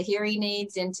turn the hearing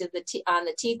aids into on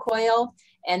the T-coil,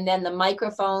 and then the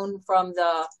microphone from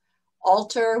the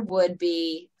altar would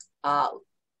be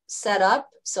set up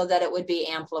so that it would be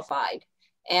amplified.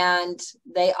 And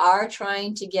they are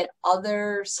trying to get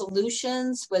other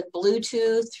solutions with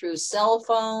Bluetooth through cell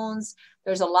phones.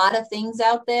 There's a lot of things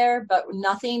out there, but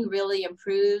nothing really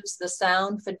improves the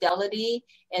sound fidelity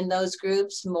in those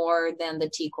groups more than the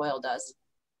T-coil does.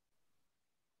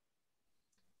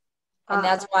 And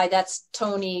that's why that's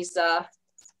Tony's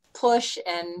push,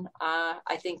 and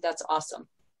I think that's awesome.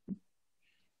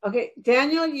 Okay,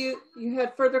 Daniel, you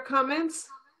had further comments?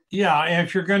 Yeah,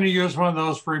 if you're going to use one of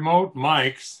those remote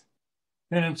mics,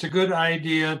 then it's a good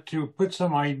idea to put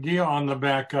some idea on the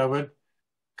back of it,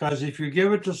 because if you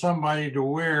give it to somebody to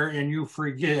wear and you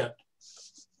forget,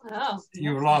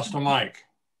 you've lost a mic.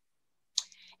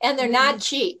 And they're not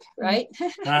cheap, right?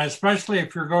 Especially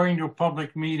if you're going to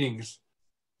public meetings.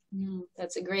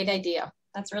 That's a great idea.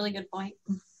 That's a really good point.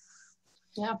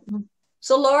 Yeah.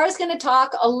 So Laura's going to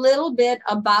talk a little bit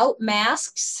about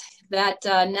masks, that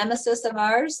nemesis of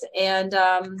ours, and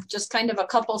just kind of a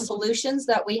couple solutions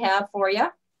that we have for you.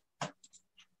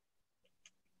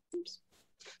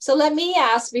 So let me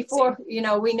ask before, we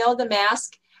know the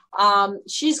mask.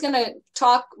 She's going to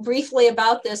talk briefly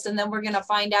about this, and then we're going to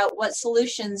find out what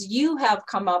solutions you have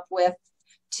come up with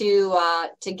to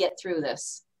get through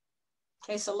this.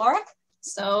 Okay, so Laura?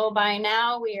 So by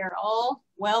now we are all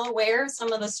well aware of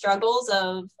some of the struggles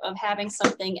of having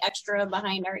something extra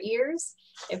behind our ears.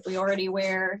 If we already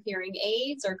wear hearing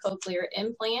aids or cochlear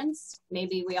implants,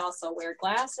 maybe we also wear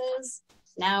glasses.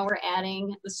 Now we're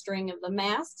adding the string of the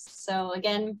masks. So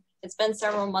again, it's been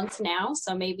several months now,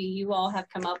 so maybe you all have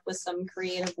come up with some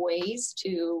creative ways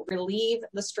to relieve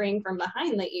the string from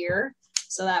behind the ear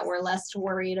so that we're less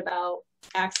worried about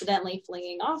accidentally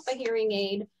flinging off a hearing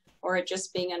aid or it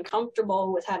just being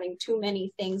uncomfortable with having too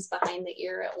many things behind the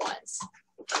ear at once.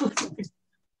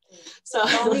 So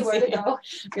where to go?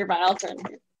 You're fine, I'll turn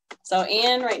here. So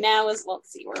Ann right now is,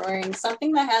 let's see, we're wearing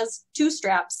something that has two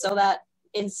straps so that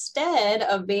instead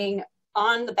of being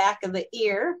on the back of the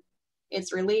ear,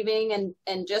 it's relieving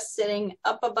and just sitting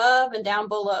up above and down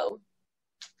below.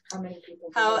 How many people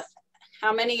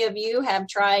How many of you have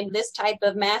tried this type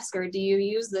of mask, or do you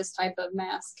use this type of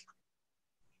mask?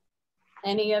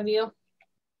 Any of you?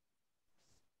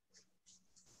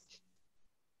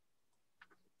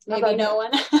 Maybe no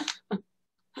one.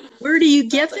 Where do you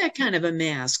get that kind of a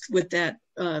mask with that?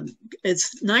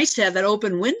 It's nice to have that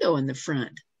open window in the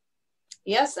front.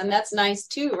 Yes, and that's nice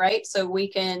too, right? So we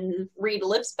can read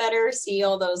lips better, see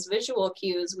all those visual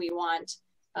cues we want.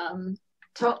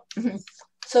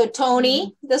 So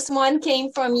Tony, this one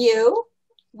came from you.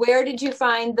 Where did you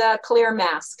find the clear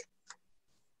mask?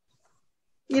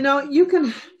 You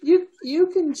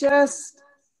can just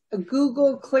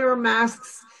Google clear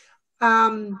masks.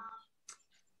 I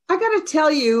got to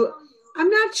tell you, I'm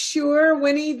not sure,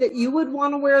 Winnie, that you would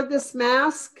want to wear this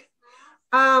mask.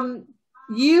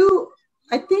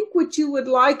 I think what you would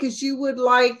like is you would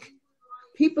like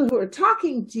people who are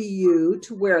talking to you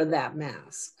to wear that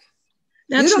mask.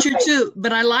 That's true too,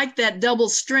 but I like that double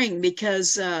string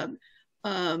because, and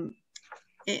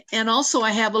also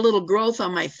I have a little growth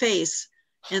on my face,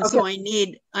 and so I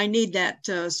need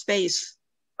that space.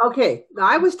 Okay, now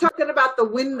I was talking about the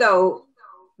window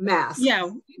mask.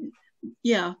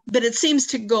 Yeah, but it seems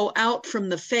to go out from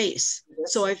the face,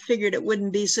 so I figured it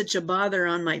wouldn't be such a bother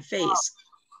on my face.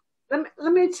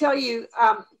 Let me tell you,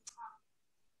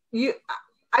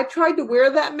 I tried to wear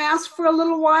that mask for a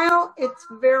little while. It's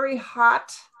very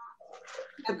hot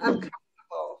and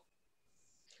uncomfortable.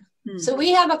 So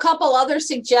we have a couple other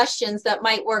suggestions that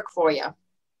might work for you.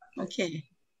 Okay.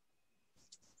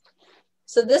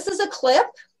 So this is a clip.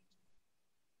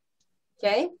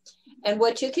 Okay. And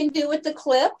what you can do with the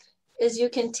clip is you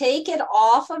can take it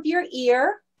off of your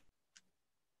ear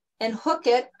and hook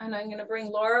it. And I'm going to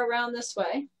bring Laura around this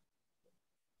way.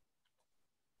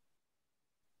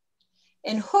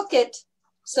 And hook it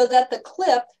so that the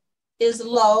clip is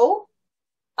low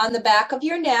on the back of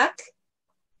your neck.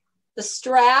 The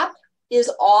strap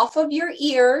is off of your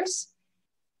ears,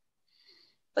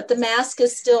 but the mask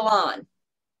is still on.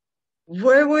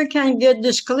 Where we can get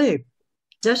this clip?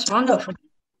 That's wonderful.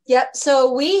 Yep,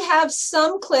 so we have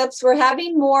some clips. We're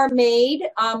having more made.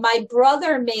 My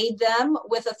brother made them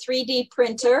with a 3D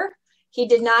printer. He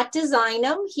did not design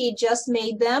them. He just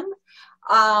made them.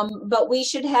 But we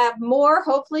should have more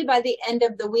hopefully by the end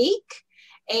of the week.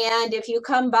 And if you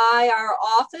come by our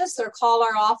office or call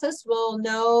our office, we'll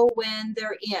know when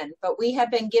they're in. But we have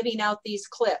been giving out these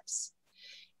clips.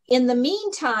 In the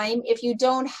meantime, if you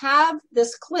don't have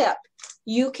this clip,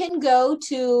 you can go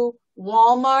to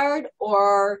Walmart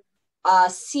or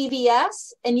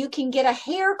CVS and you can get a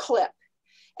hair clip.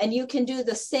 And you can do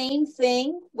the same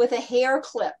thing with a hair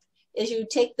clip. Is you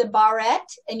take the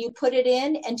barrette and you put it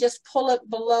in and just pull it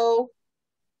below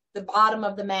the bottom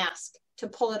of the mask to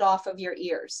pull it off of your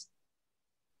ears.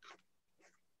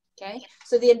 Okay,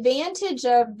 so the advantage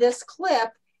of this clip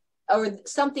or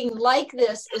something like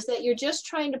this is that you're just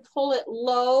trying to pull it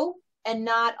low and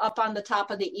not up on the top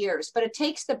of the ears, but it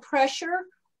takes the pressure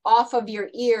off of your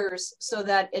ears so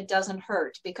that it doesn't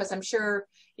hurt, because I'm sure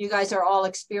you guys are all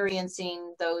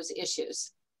experiencing those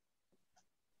issues.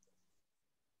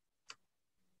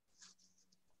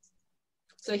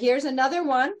 So here's another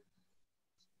one.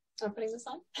 I'm putting this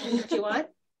on. If you want.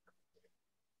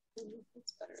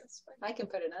 It's better this way. I can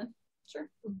put it on. Sure.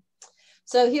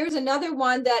 So here's another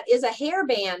one that is a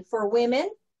hairband for women.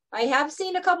 I have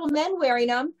seen a couple men wearing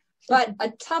them, but a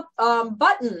top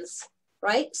buttons,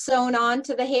 right, sewn on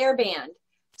to the hairband.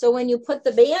 So when you put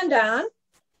the band on,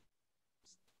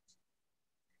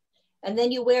 and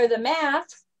then you wear the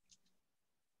mask,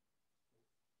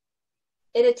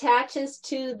 it attaches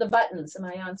to the buttons. Am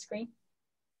I on screen?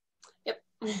 Yep.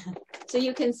 So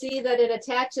you can see that it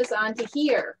attaches onto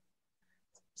here.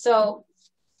 So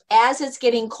as it's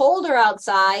getting colder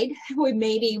outside, we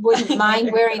maybe wouldn't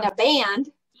mind wearing a band,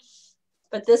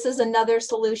 but this is another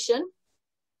solution.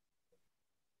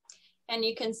 And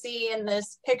you can see in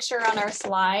this picture on our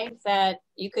slide that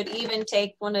you could even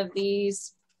take one of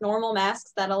these normal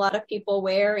masks that a lot of people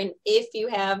wear, and if you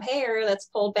have hair that's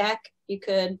pulled back, you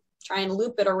could try and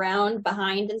loop it around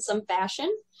behind in some fashion.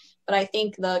 But I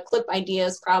think the clip idea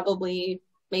is probably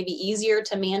maybe easier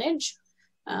to manage.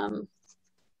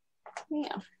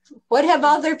 Yeah. What have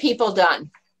other people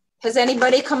done? Has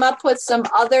anybody come up with some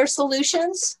other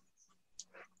solutions?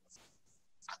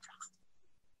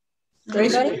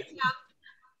 Anybody?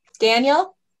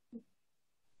 Daniel?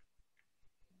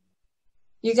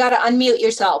 You got to unmute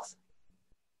yourself.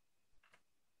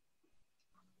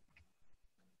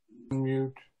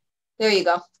 Mute. There you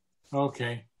go.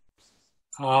 Okay.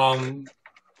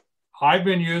 I've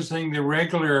been using the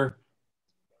regular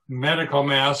medical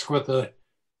mask with a,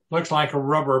 looks like a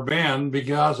rubber band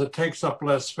because it takes up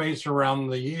less space around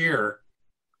the ear.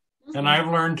 And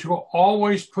I've learned to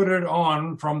always put it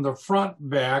on from the front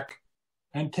back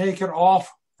and take it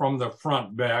off from the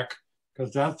front back,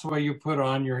 because that's the way you put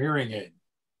on your hearing aid.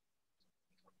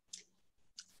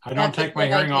 I don't take my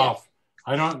hearing off.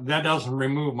 That doesn't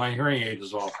remove my hearing aid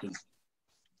as often.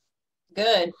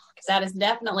 Good, because that is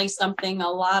definitely something a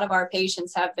lot of our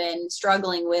patients have been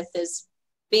struggling with, is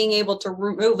being able to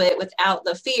remove it without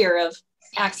the fear of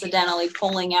accidentally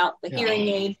pulling out the hearing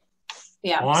aid.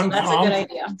 Yeah, so that's a good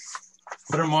idea.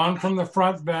 Put them on from the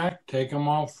front back, take them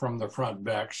off from the front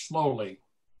back slowly.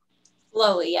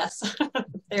 Slowly, yes.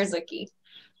 There's a key.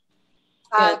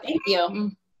 Good, thank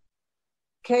you.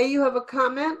 Kay, you have a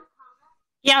comment?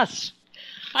 Yes.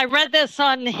 I read this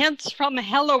on Hints from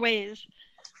Heloise.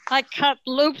 I cut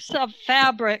loops of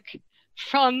fabric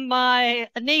from my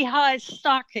knee-high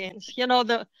stockings, you know,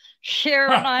 the sheer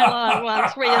nylon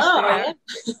ones we used to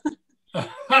wear,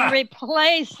 and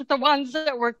replaced the ones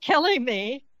that were killing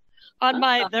me on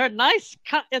my, they're nice,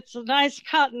 it's a nice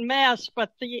cotton mask,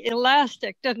 but the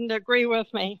elastic didn't agree with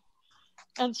me.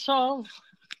 And so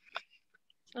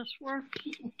this worked.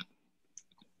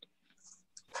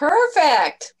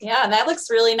 Perfect. Yeah, that looks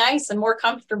really nice and more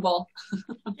comfortable.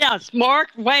 Yes,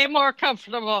 way more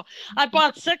comfortable. I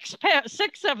bought six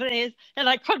of these, and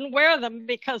I couldn't wear them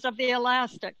because of the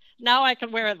elastic. Now I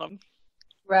can wear them.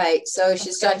 Right. So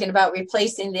she's talking about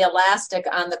replacing the elastic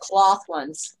on the cloth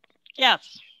ones.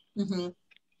 Yes. Mm-hmm.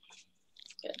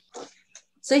 Good.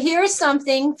 So here's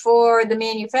something for the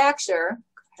manufacturer.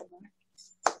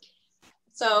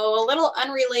 So a little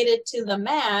unrelated to the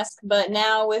mask, but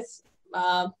now with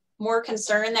more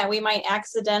concern that we might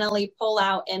accidentally pull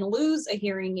out and lose a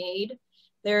hearing aid,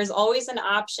 there's always an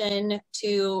option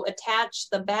to attach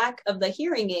the back of the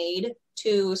hearing aid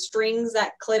to strings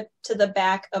that clip to the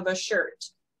back of a shirt.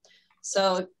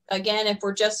 So again, if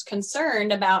we're just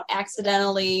concerned about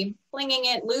accidentally flinging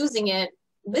it, losing it,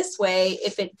 this way,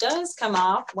 if it does come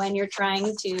off when you're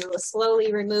trying to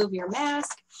slowly remove your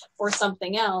mask or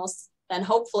something else, then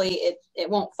hopefully it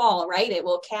won't fall, right? It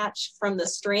will catch from the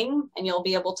string and you'll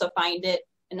be able to find it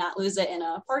and not lose it in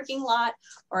a parking lot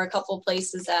or a couple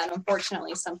places that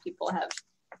unfortunately some people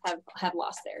have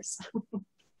lost theirs.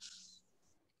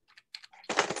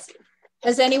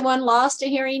 Has anyone lost a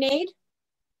hearing aid?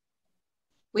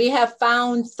 We have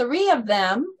found 3 of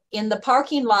them in the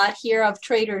parking lot here of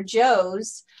Trader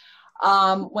Joe's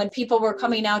when people were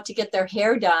coming out to get their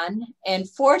hair done. And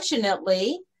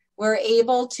fortunately, we're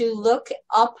able to look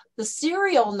up the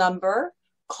serial number,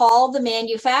 call the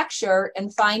manufacturer,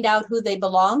 and find out who they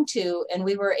belong to. And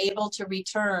we were able to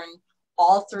return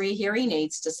all 3 hearing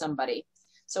aids to somebody.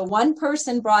 So one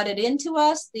person brought it into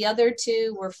us. The other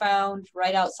 2 were found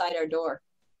right outside our door.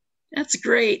 That's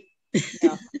great.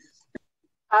 Yeah.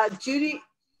 Judy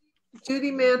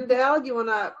Mandel, you want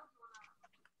to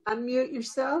unmute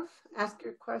yourself, ask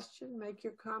your question, make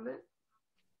your comment?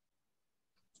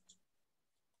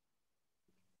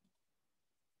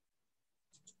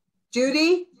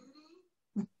 Judy?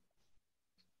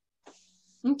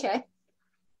 Okay.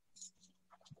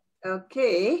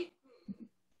 Okay.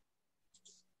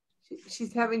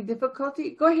 She's having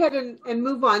difficulty. Go ahead and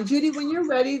move on. Judy, when you're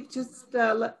ready, just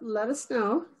let us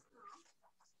know.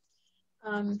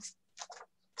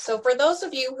 So for those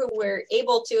of you who were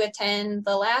able to attend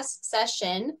the last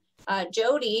session,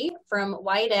 Jody from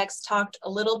Widex talked a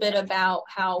little bit about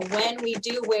how when we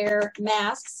do wear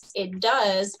masks, it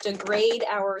does degrade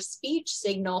our speech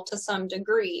signal to some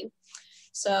degree.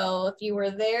 So if you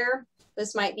were there,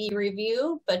 this might be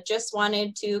review, but just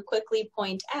wanted to quickly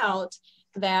point out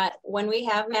that when we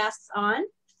have masks on,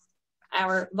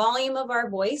 our volume of our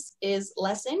voice is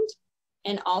lessened,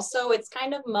 and also it's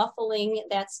kind of muffling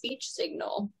that speech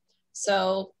signal.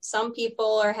 So some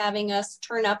people are having us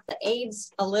turn up the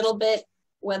aids a little bit,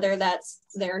 whether that's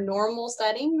their normal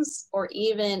settings or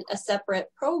even a separate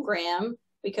program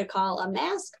we could call a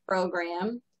mask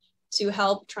program to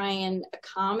help try and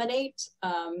accommodate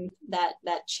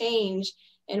that change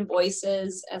in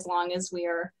voices, as long as we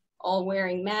are all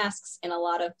wearing masks in a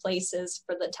lot of places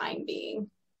for the time being.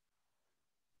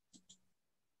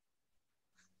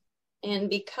 And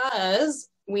because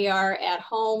we are at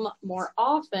home more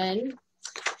often,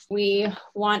 we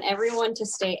want everyone to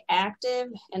stay active,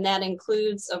 and that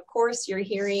includes, of course, your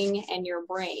hearing and your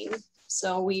brain.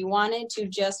 So we wanted to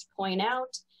just point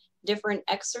out different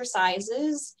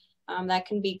exercises that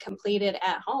can be completed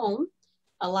at home.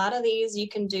 A lot of these you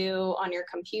can do on your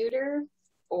computer,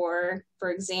 or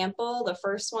for example, the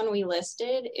first one we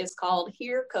listed is called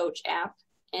Hear Coach app,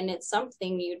 and it's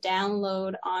something you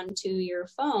download onto your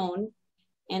phone,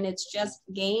 and it's just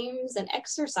games and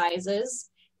exercises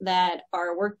that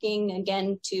are working,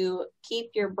 again, to keep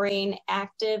your brain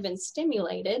active and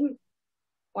stimulated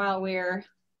while we're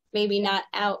maybe not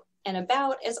out and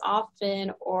about as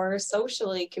often or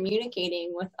socially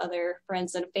communicating with other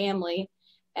friends and family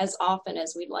as often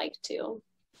as we'd like to.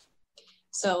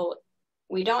 So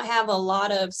we don't have a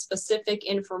lot of specific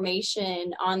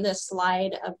information on this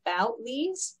slide about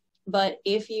these, but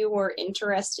if you were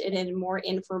interested in more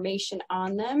information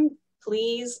on them,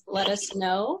 please let us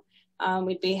know.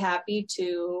 We'd be happy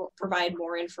to provide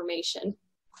more information.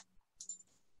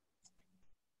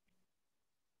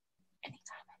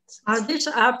 Are these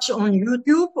apps on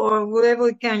YouTube, or wherever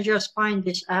we can just find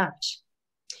these apps?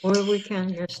 Or we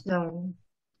can just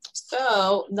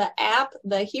So the app,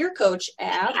 the Hear Coach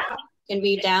app, can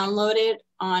be downloaded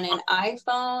on an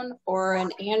iPhone or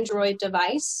an Android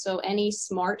device, so any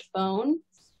smartphone,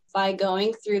 by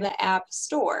going through the App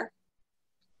Store.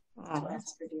 Oh.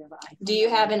 Do you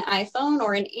have an iPhone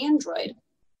or an Android?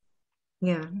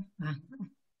 Yeah.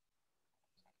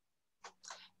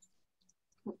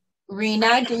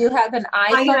 Rena, do you have an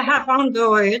iPhone? I have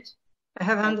Android. I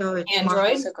have Android.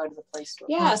 Android? So go to the Play Store.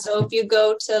 Yeah, so if you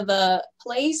go to the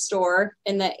Play Store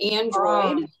in the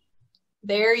Android,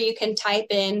 there you can type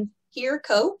in Hear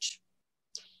Coach,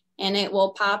 and it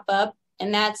will pop up,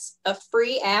 and that's a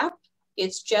free app.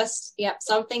 It's just,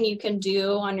 something you can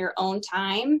do on your own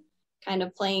time, kind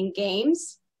of playing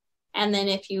games. And then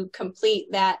if you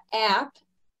complete that app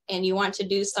and you want to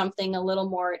do something a little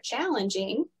more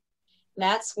challenging,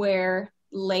 that's where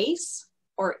lace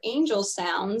or angel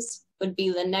sounds would be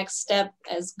the next step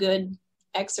as good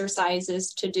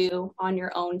exercises to do on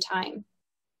your own time.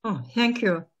 Oh, thank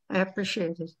you. I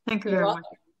appreciate it. Thank you very much.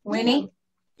 Winnie?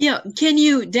 Yeah, can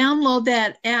you download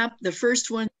that app, the first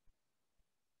one?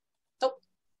 Oh,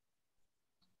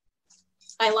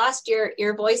 I lost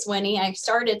your voice, Winnie. I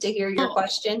started to hear your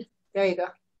question. There you go.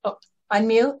 Oh,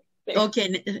 unmute.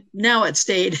 Okay, now it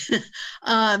stayed.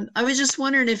 I was just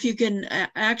wondering if you can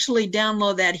actually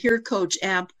download that Hear Coach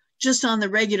app just on the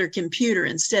regular computer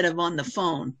instead of on the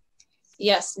phone.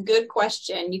 Yes, good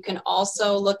question. You can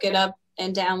also look it up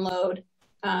and download.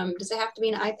 Does it have to be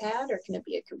an iPad, or can it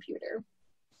be a computer?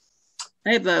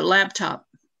 I have a laptop.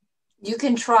 You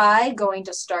can try going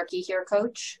to Starkey Hear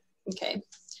Coach. Okay.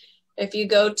 If you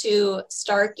go to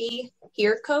Starkey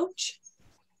Hear Coach,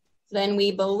 then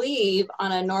we believe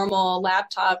on a normal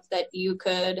laptop that you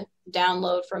could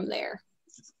download from there.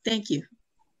 Thank you.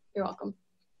 You're welcome.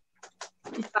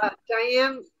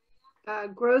 Diane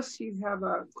Gross, you have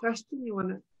a question you want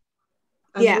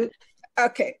to? Yeah.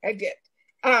 Okay, I did.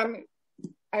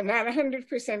 I'm not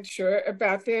 100% sure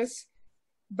about this,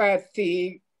 but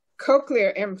the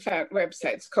cochlear implant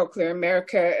websites, Cochlear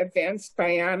America, Advanced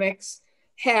Bionics,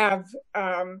 have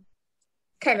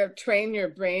kind of train your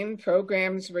brain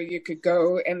programs where you could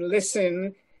go and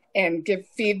listen and give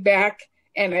feedback.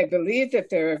 And I believe that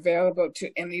they're available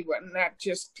to anyone, not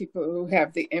just people who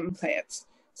have the implants.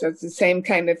 So it's the same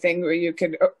kind of thing where you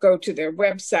could go to their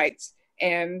websites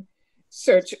and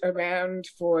search around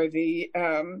for the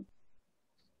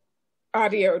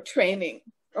audio training,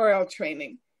 oral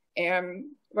training. And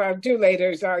what I'll do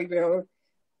later is I will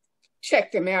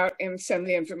check them out and send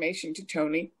the information to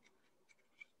Tony.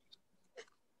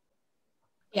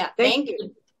 Yeah, thank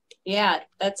you. Yeah,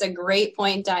 that's a great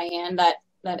point, Diane, that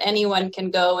anyone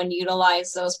can go and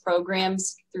utilize those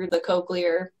programs through the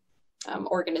cochlear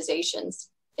organizations.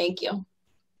 Thank you.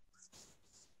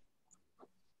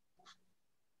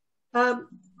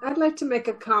 I'd like to make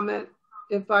a comment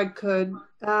if I could,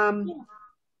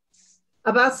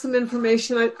 about some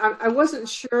information. I wasn't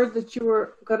sure that you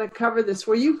were going to cover this.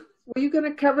 Were you going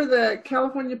to cover the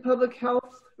California Public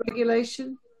Health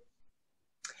regulation?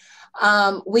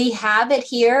 We have it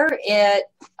here. It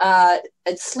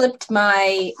slipped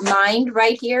my mind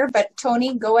right here, but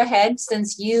Tony, go ahead.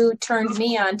 Since you turned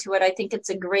me on to it, I think it's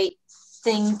a great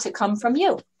thing to come from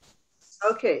you.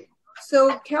 Okay.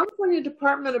 So California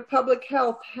Department of Public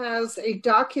Health has a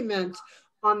document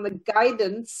on the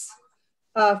guidance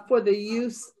for the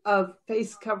use of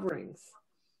face coverings.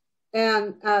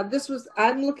 And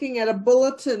I'm looking at a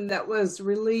bulletin that was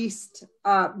released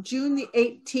June the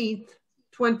 18th,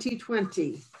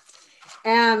 2020.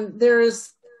 And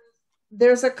there's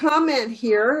a comment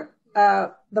here.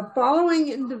 The following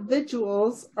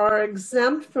individuals are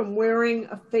exempt from wearing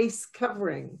a face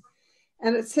covering.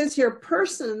 And it says here,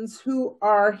 persons who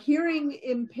are hearing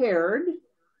impaired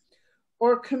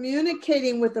or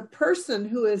communicating with a person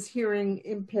who is hearing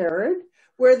impaired,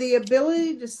 where the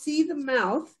ability to see the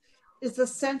mouth is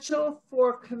essential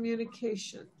for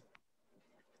communication.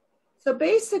 So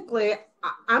basically,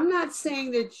 I'm not saying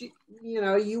that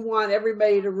you want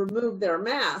everybody to remove their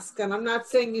mask, and I'm not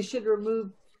saying you should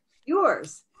remove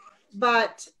yours,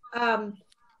 but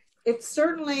it's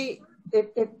certainly, if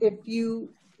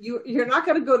you're not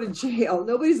going to go to jail,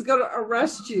 nobody's going to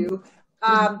arrest you,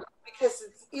 because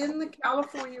it's in the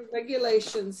California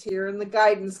regulations here, in the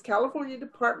guidance, California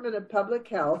Department of Public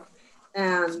Health.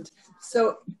 And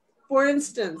so, for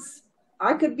instance,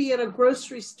 I could be in a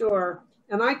grocery store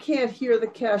and I can't hear the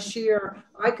cashier.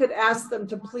 I could ask them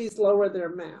to please lower their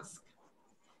mask.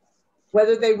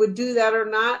 Whether they would do that or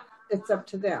not, it's up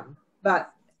to them.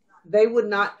 But they would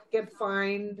not get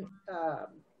fined,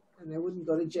 and they wouldn't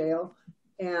go to jail.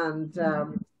 And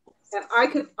I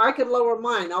could lower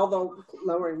mine, although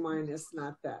lowering mine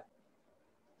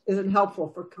isn't helpful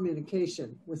for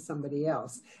communication with somebody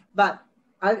else. But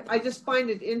I just find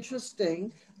it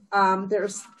interesting.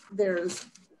 There's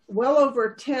well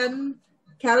over 10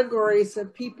 categories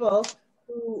of people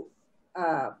who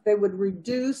they would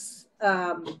reduce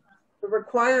the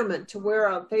requirement to wear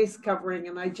a face covering,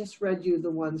 and I just read you the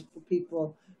ones for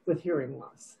people with hearing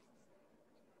loss.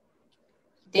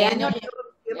 Daniel,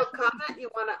 you have a comment? You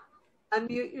want to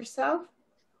unmute yourself?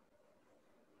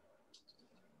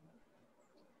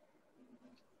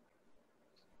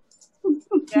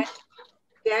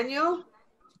 Daniel,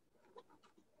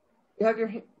 you have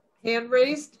your hand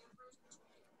raised?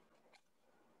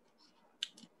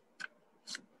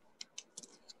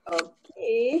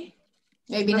 Okay.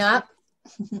 Maybe not.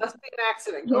 Must be an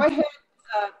accident. Go ahead,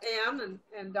 Ann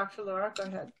and Dr. Laura, go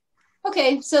ahead.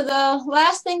 Okay, so the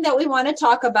last thing that we want to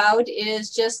talk about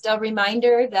is just a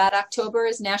reminder that October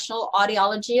is National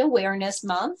Audiology Awareness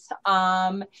Month,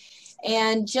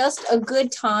 and just a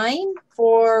good time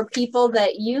for people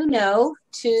that you know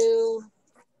to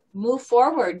move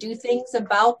forward, do things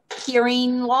about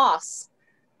hearing loss.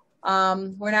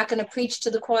 We're not going to preach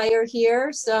to the choir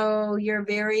here, so you're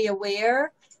very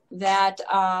aware that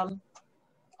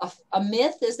a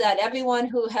myth is that everyone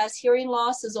who has hearing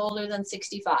loss is older than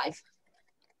 65.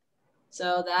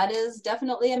 So that is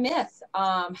definitely a myth.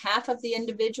 Half of the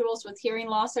individuals with hearing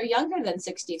loss are younger than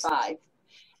 65.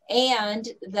 And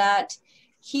that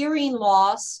hearing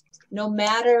loss, no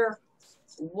matter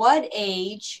what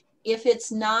age, if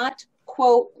it's not,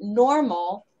 quote,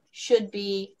 normal, should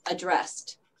be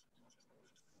addressed.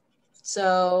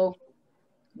 So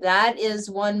that is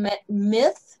one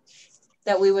myth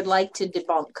that we would like to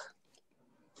debunk.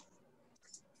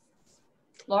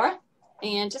 Laura?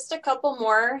 And just a couple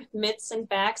more myths and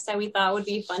facts that we thought would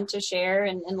be fun to share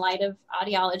in light of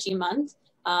Audiology Month.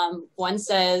 One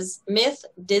says, myth,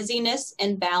 dizziness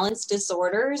and balance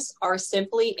disorders are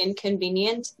simply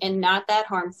inconvenient and not that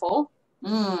harmful.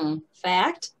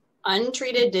 Fact,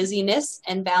 untreated dizziness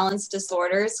and balance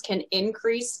disorders can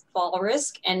increase fall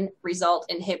risk and result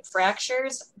in hip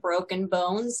fractures, broken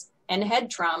bones, and head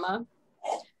trauma.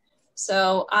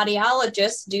 So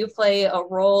audiologists do play a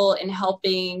role in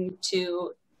helping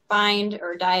to find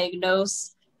or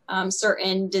diagnose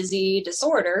certain dizzy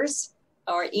disorders,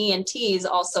 or ENTs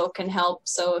also can help.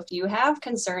 So if you have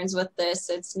concerns with this,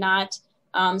 it's not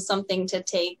something to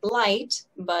take light,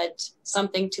 but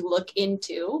something to look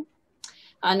into.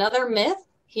 Another myth,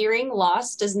 hearing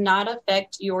loss does not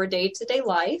affect your day-to-day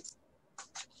life.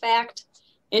 Fact,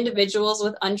 individuals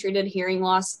with untreated hearing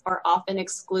loss are often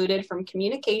excluded from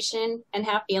communication and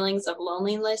have feelings of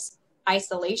loneliness,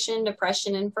 isolation,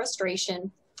 depression, and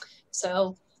frustration.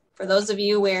 So for those of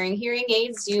you wearing hearing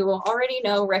aids, you already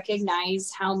recognize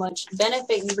how much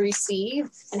benefit you receive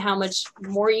and how much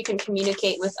more you can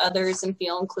communicate with others and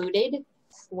feel included.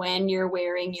 when you're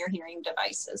wearing your hearing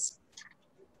devices.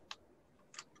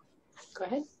 Go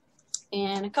ahead.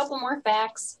 And a couple more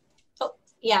facts. Oh,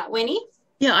 yeah, Winnie?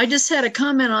 Yeah, I just had a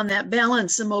comment on that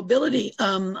balance and mobility.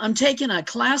 I'm taking a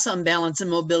class on balance and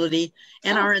mobility,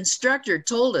 and our instructor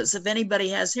told us if anybody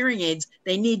has hearing aids,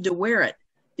 they need to wear it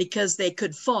because they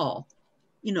could fall,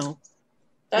 you know.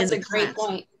 That's a great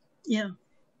point. Yeah.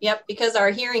 Yep, because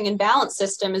our hearing and balance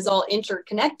system is all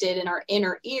interconnected in our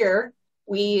inner ear.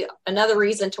 Another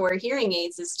reason to wear hearing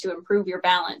aids is to improve your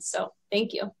balance. So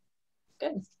thank you.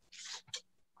 Good.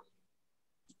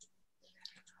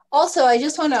 Also, I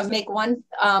just want to make one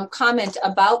comment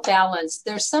about balance.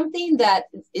 There's something that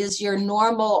is your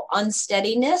normal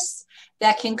unsteadiness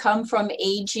that can come from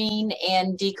aging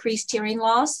and decreased hearing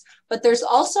loss, but there's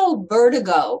also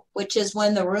vertigo, which is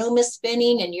when the room is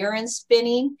spinning and you're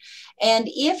spinning. And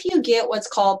if you get what's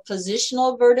called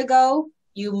positional vertigo,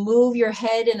 you move your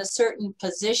head in a certain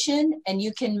position and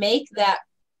you can make that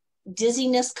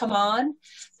dizziness come on.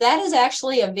 That is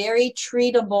actually a very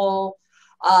treatable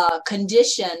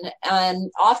condition,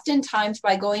 and oftentimes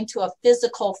by going to a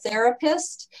physical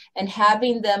therapist and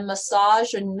having them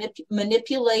massage and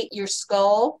manipulate your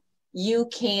skull, you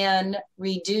can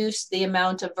reduce the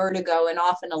amount of vertigo and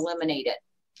often eliminate it.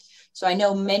 So I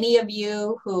know many of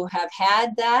you who have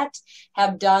had that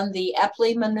have done the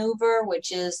Epley maneuver,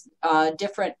 which is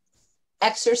different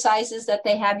exercises that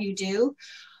they have you do.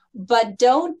 But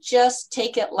don't just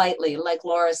take it lightly, like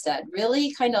Laura said.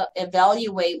 Really kind of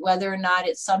evaluate whether or not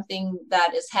it's something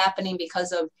that is happening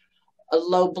because of a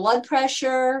low blood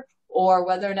pressure, or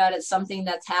whether or not it's something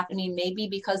that's happening maybe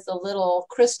because the little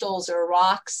crystals or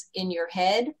rocks in your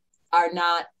head are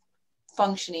not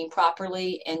functioning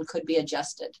properly and could be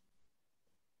adjusted.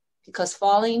 Because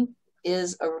falling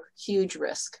is a huge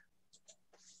risk.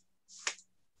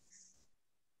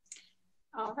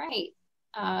 All right.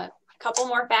 Couple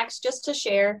more facts just to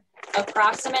share.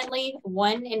 Approximately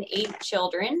 1 in 8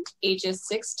 children ages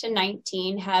 6 to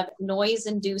 19 have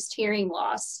noise-induced hearing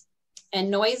loss. And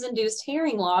noise-induced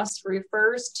hearing loss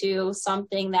refers to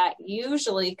something that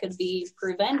usually could be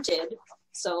prevented.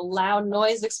 So loud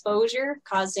noise exposure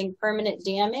causing permanent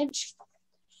damage,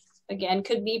 again,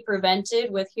 could be prevented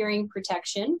with hearing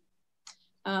protection.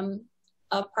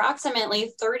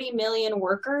 Approximately 30 million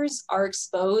workers are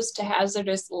exposed to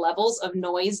hazardous levels of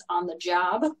noise on the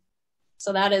job.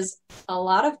 So that is a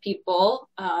lot of people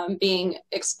being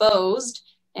exposed.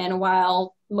 And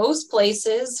while most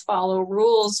places follow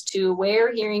rules to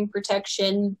wear hearing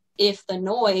protection if the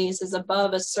noise is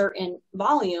above a certain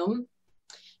volume,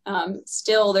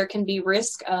 still there can be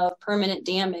risk of permanent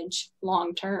damage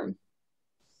long term.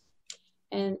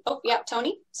 And, oh, yeah,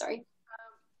 Tony, sorry.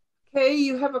 Okay,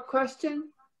 you have a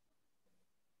question?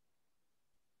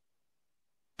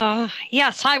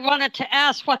 Yes, I wanted to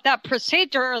ask what that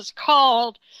procedure is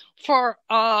called for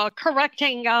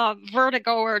correcting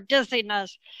vertigo or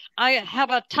dizziness. I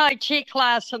have a Tai Chi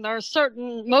class, and there are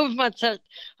certain movements that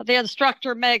the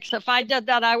instructor makes. If I did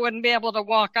that, I wouldn't be able to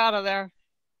walk out of there.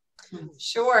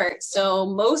 Sure. So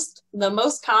the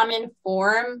most common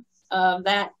form of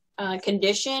that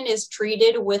condition is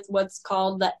treated with what's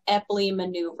called the Epley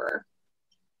maneuver.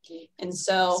 And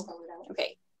so,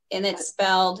 okay, and it's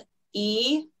spelled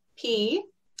E-P-L-E-Y.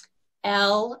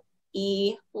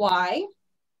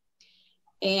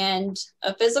 And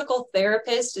a physical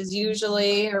therapist is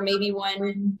usually, or maybe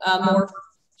one more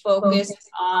focused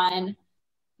on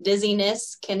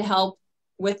dizziness, can help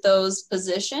with those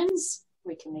positions.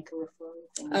 We can make a referral.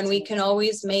 And we can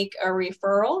always make a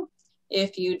referral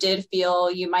if you did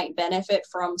feel you might benefit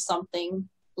from something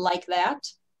like that.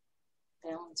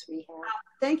 Balance rehab.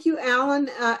 Thank you, Alan.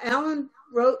 Alan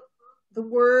wrote the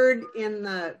word in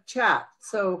the chat.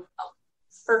 So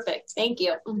perfect. Thank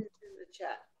you. In the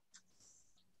chat.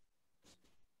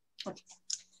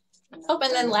 Oh,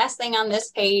 and then last thing on this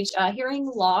page, hearing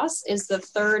loss is the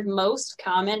 3rd most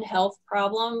common health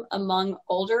problem among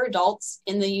older adults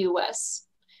in the U.S.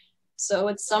 So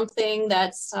it's something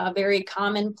that's very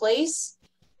commonplace.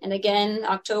 And again,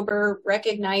 October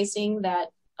recognizing that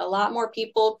a lot more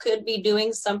people could be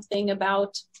doing something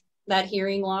about that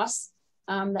hearing loss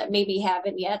that maybe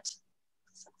haven't yet.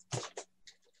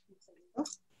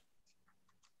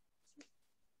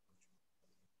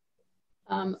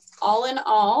 All in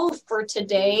all, for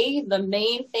today, the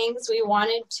main things we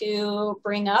wanted to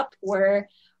bring up were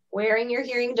wearing your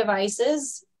hearing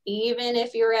devices, even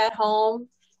if you're at home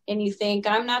and you think,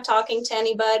 I'm not talking to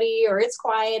anybody or it's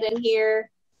quiet in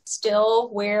here, still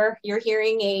wear your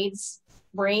hearing aids.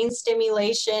 Brain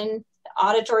stimulation,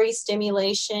 auditory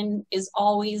stimulation is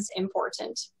always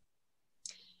important.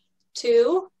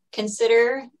 2,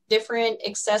 consider different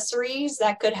accessories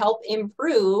that could help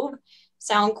improve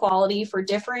sound quality for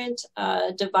different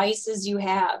devices you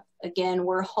have. Again,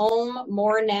 we're home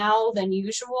more now than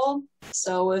usual.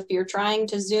 So if you're trying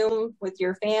to Zoom with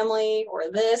your family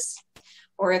or this,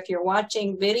 or if you're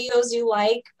watching videos you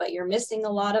like, but you're missing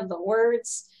a lot of the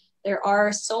words, there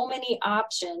are so many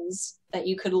options that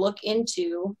you could look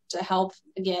into to help,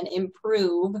 again,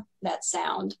 improve that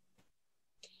sound.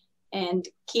 And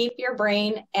keep your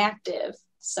brain active.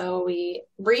 So we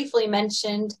briefly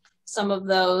mentioned some of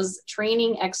those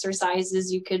training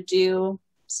exercises you could do,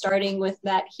 starting with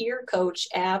that Hear Coach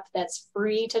app that's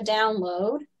free to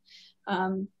download,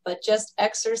 but just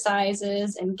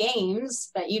exercises and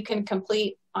games that you can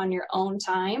complete on your own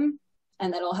time,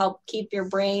 and that'll help keep your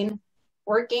brain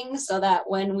working so that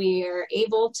when we are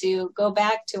able to go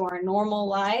back to our normal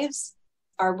lives,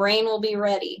 our brain will be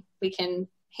ready. We can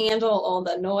handle all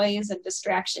the noise and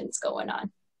distractions going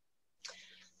on.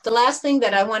 The last thing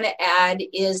that I want to add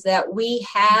is that we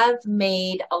have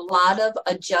made a lot of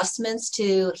adjustments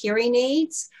to hearing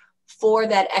aids for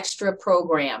that extra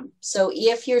program. So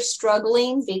if you're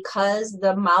struggling because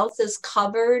the mouth is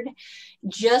covered,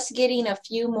 just getting a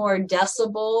few more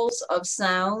decibels of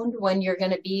sound when you're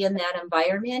going to be in that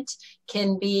environment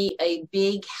can be a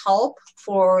big help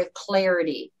for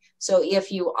clarity. So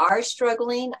if you are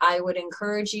struggling, I would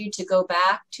encourage you to go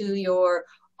back to your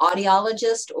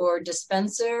audiologist or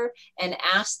dispenser and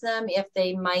ask them if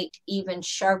they might even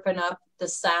sharpen up the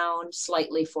sound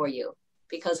slightly for you,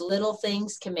 because little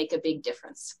things can make a big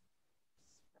difference.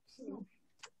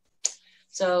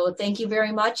 So thank you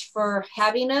very much for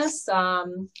having us. I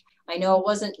know it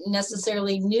wasn't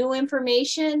necessarily new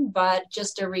information, but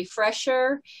just a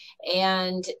refresher.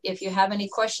 And if you have any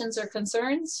questions or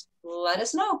concerns, let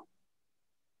us know.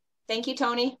 Thank you,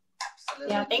 Tony.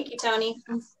 Yeah, thank you, Tony.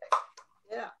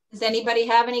 Yeah. Does anybody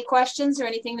have any questions or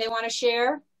anything they want to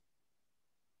share?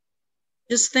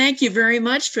 Just thank you very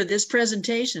much for this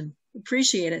presentation.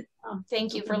 Appreciate it. Oh,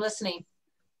 thank you for listening.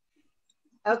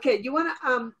 Okay, you want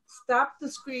to stop the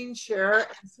screen share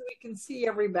so we can see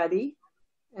everybody.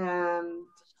 And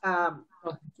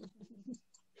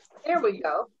there we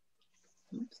go.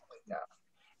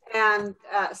 And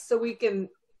so we can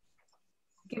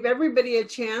give everybody a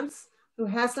chance who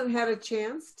hasn't had a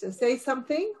chance to say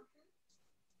something.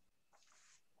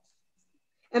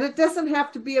 And it doesn't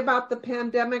have to be about the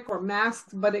pandemic or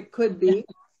masks, but it could be.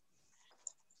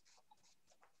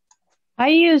 I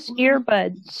use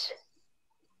earbuds.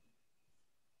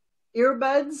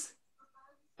 Earbuds?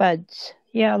 Buds.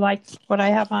 Yeah, like what I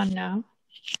have on now.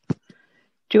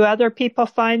 Do other people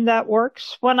find that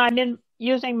works when I'm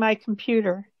using my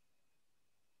computer?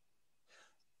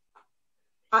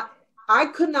 I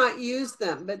could not use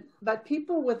them, but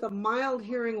people with a mild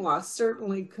hearing loss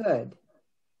certainly could.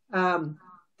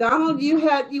 Donald,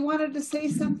 you wanted to say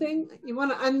something? You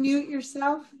want to unmute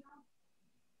yourself?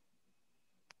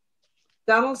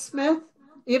 Donald Smith,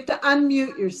 you have to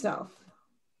unmute yourself.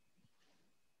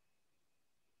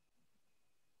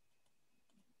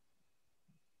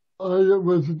 I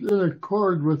was in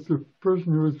accord with the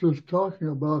person who was just talking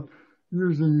about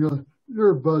using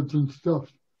earbuds and stuff.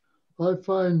 I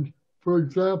find, for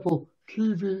example,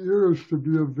 TV ears to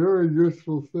be a very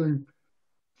useful thing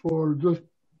for just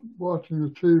watching the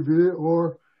TV,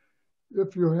 or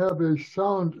if you have a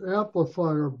sound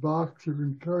amplifier box, you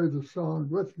can carry the sound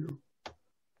with you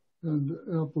and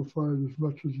amplify it as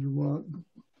much as you want.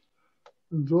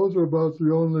 And those are about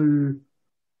the only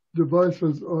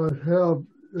devices I have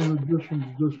in addition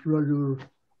to just regular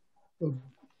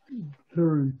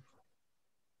hearing.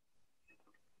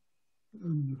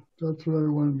 And that's what I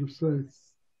wanted to say.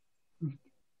 Just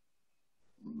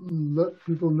let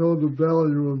people know the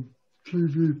value of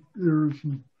TV ears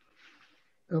and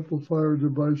amplifier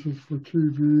devices for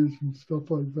TVs and stuff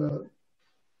like that.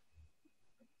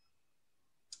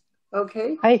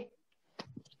 Okay.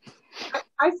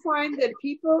 I find that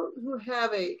people who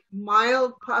have a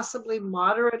mild, possibly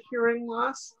moderate hearing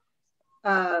loss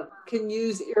can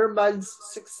use earbuds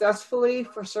successfully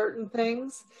for certain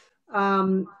things.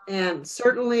 And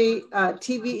certainly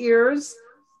TV ears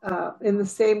in the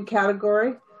same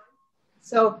category.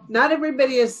 So not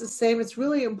everybody is the same. It's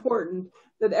really important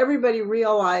that everybody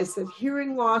realize that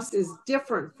hearing loss is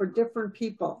different for different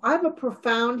people. I have a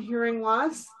profound hearing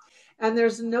loss, and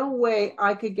there's no way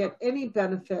I could get any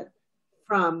benefit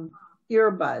from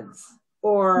earbuds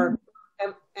or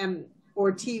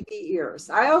TV ears.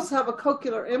 I also have a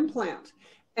cochlear implant,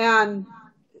 and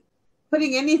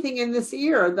putting anything in this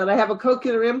ear that I have a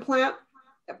cochlear implant,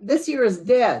 this ear is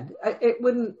dead. It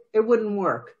wouldn't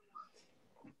work.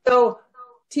 So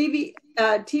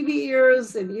TV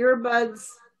ears and earbuds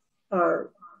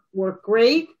work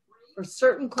great for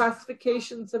certain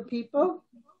classifications of people.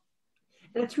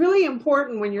 And it's really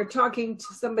important when you're talking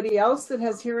to somebody else that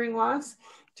has hearing loss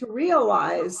to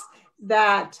realize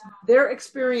that their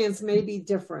experience may be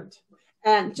different.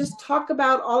 And just talk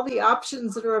about all the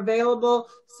options that are available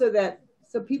so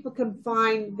people can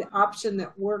find the option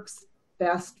that works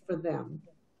best for them.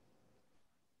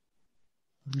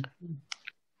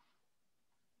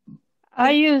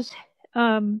 I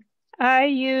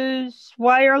use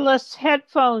wireless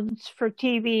headphones for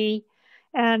TV,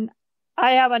 and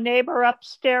I have a neighbor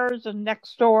upstairs and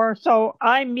next door, so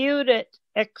I mute it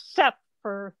except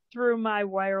for through my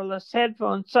wireless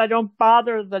headphones, so I don't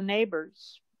bother the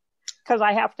neighbors because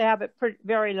I have to have it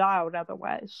very loud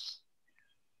otherwise.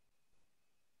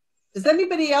 Does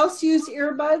anybody else use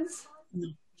earbuds?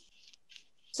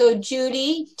 So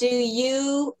Judy, do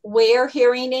you wear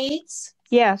hearing aids?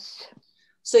 Yes.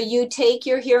 So you take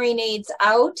your hearing aids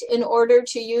out in order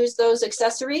to use those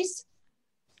accessories?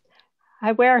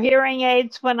 I wear hearing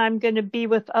aids when I'm going to be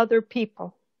with other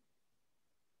people.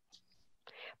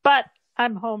 But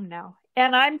I'm home now,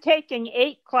 and I'm taking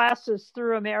 8 classes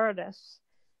through Emeritus.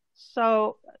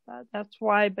 So that's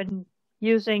why I've been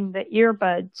using the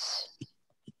earbuds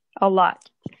a lot.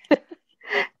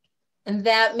 And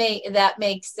that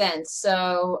makes sense.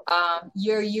 So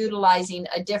you're utilizing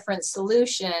a different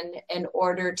solution in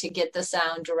order to get the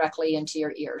sound directly into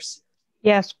your ears.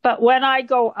 Yes, but when I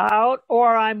go out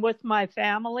or I'm with my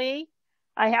family,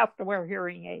 I have to wear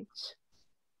hearing aids,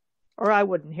 or I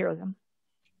wouldn't hear them.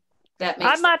 That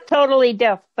makes sense. Not totally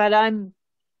deaf, but I'm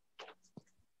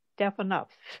deaf enough.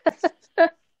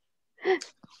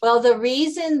 Well, the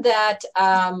reason that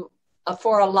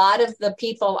for a lot of the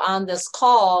people on this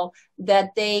call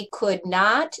that they could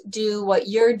not do what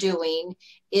you're doing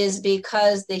is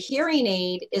because the hearing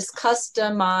aid is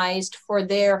customized for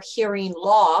their hearing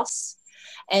loss.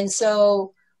 And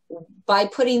so by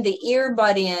putting the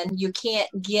earbud in, you can't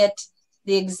get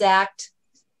the exact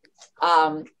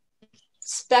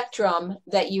spectrum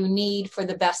that you need for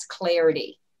the best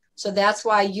clarity. So that's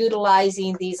why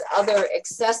utilizing these other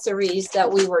accessories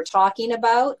that we were talking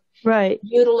about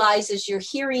utilizes your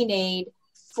hearing aid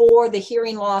for the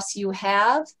hearing loss you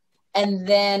have and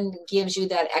then gives you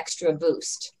that extra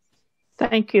boost.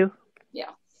 Thank you.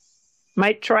 Yeah.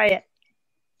 Might try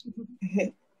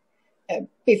it.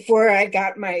 Before I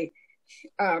got my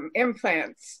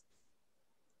implants,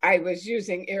 I was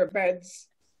using earbuds,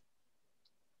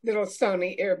 little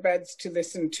Sony earbuds to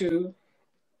listen to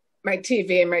my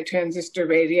TV and my transistor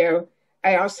radio.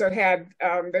 I also had,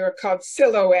 they were called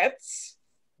silhouettes.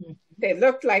 They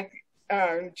looked like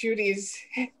Judy's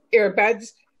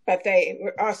earbuds, but they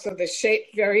were also the shape,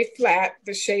 very flat,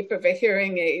 the shape of a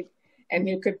hearing aid. And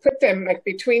you could put them like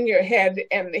between your head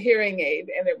and the hearing aid,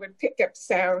 and it would pick up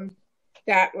sound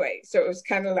that way. So it was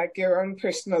kind of like your own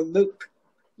personal loop.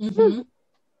 Mm-hmm.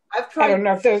 I've tried. I don't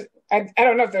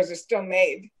know if those are still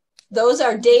made. Those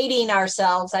are dating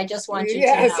ourselves. I just want you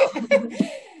to know.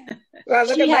 Well,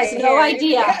 she has no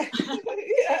idea.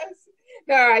 Yes.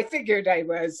 No, I figured I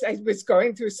was. I was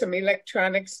going through some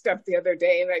electronic stuff the other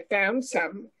day, and I found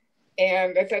some.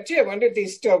 And I thought, gee, I wonder if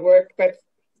these still work. But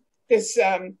this,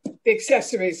 the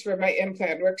accessories for my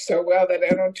implant work so well that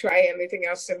I don't try anything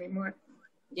else anymore.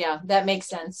 Yeah, that makes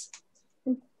sense.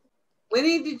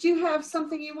 Winnie, did you have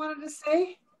something you wanted to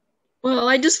say? Well,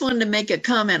 I just wanted to make a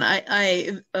comment.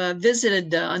 I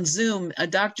visited on Zoom a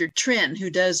Dr. Trin who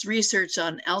does research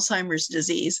on Alzheimer's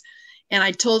disease. And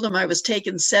I told him I was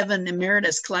taking 7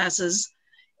 emeritus classes.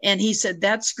 And he said,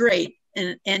 that's great.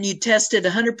 And you tested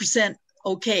 100%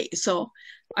 okay. So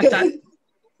I thought,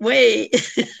 wait,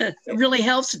 it really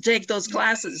helps to take those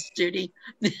classes, Judy.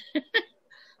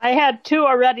 I had 2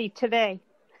 already today.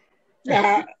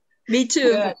 Me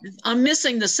too. Good. I'm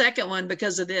missing the second one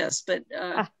because of this, but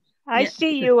I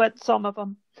see you at some of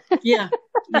them. Yeah,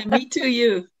 me too.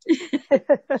 You.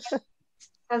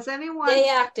 Has anyone stay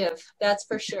active? That's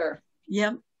for sure.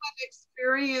 Yep.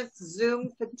 Experienced Zoom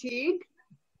fatigue?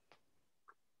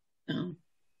 No.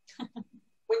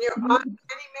 When you're on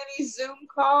many Zoom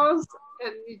calls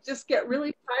and you just get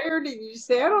really tired and you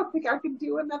say, I don't think I can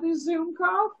do another Zoom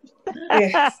call.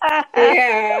 Yes.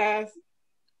 Yes.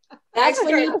 That's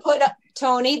when you put up,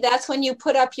 Tony, that's when you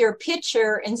put up your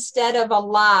picture instead of a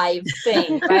live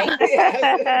thing, right?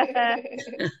 There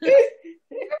we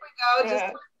go, just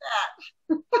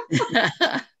like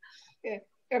that. Yeah.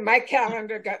 And my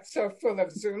calendar got so full of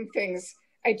Zoom things,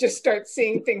 I just start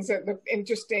seeing things that look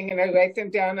interesting and I write them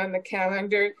down on the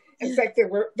calendar. It's like there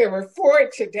were 4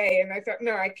 today, and I thought,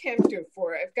 no, I can't do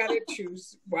 4. I've got to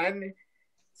choose one.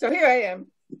 So here I am.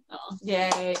 Oh.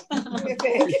 Yay.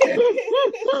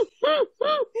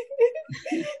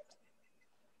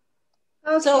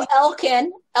 So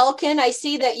Elkin, I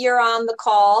see that you're on the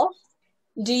call.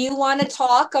 Do you want to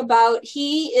talk about,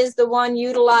 he is the one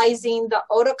utilizing the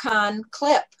Oticon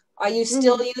clip. Are you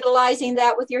still utilizing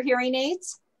that with your hearing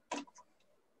aids?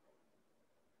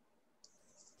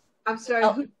 I'm sorry,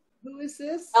 who is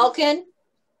this? Elkin?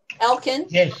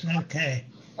 Yes, okay.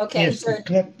 Okay, yes, sure. The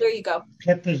clip, There you go.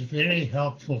 Clip is very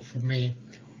helpful for me,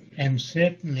 and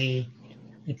certainly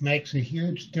it makes a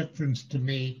huge difference to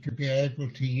me to be able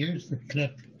to use the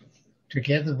clip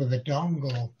together with a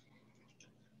dongle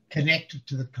connected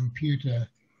to the computer.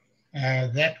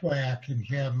 That way I can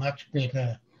hear much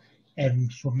better.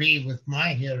 And for me, with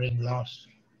my hearing loss,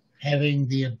 having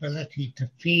the ability to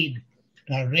feed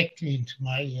directly into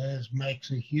my ears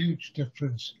makes a huge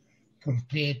difference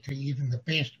compared to even the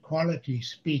best quality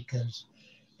speakers.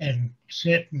 And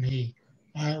certainly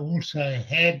I also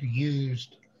had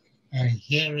used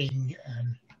hearing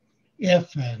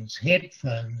earphones,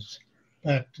 headphones,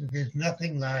 but there's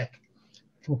nothing like,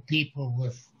 for people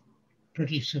with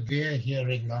pretty severe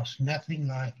hearing loss, nothing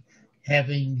like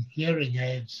having hearing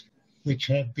aids which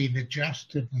have been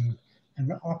adjusted and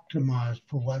optimized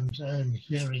for one's own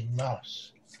hearing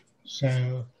loss.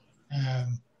 So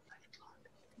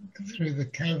through the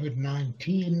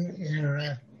COVID-19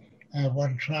 era,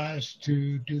 one tries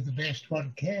to do the best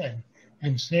one can.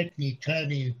 And certainly,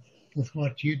 Tony, with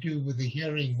what you do with the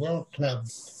Hearing Well Club,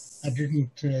 I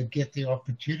didn't get the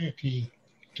opportunity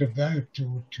to vote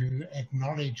or to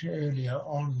acknowledge earlier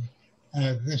on.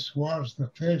 This was the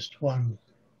first one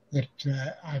that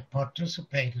I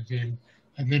participated in.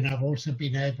 And then I've also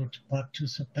been able to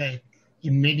participate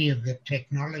in many of the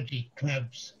technology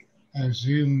clubs,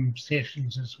 Zoom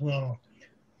sessions as well,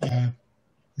 the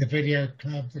video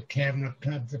club, the camera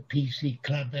club, the PC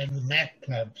club, and the Mac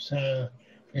club. So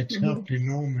it's helped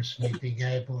enormously being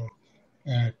able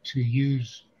to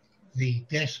use the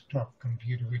desktop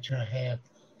computer, which I have,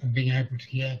 and being able to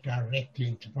hear directly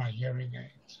into my hearing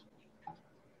aids.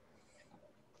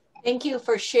 Thank you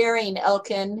for sharing,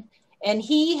 Elkin. And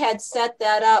he had set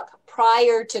that up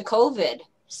prior to COVID.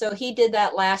 So he did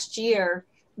that last year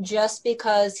just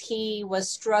because he was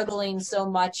struggling so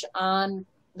much on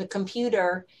the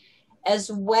computer,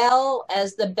 as well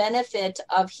as the benefit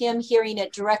of him hearing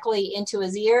it directly into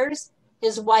his ears.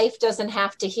 His wife doesn't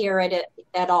have to hear it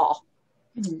at all.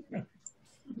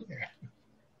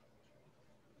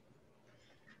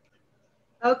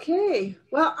 Okay,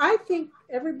 well, I think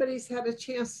everybody's had a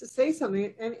chance to say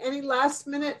something. And any last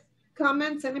minute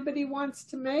comments anybody wants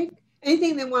to make?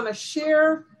 Anything they want to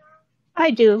share?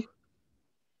 I do.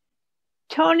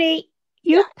 Tony,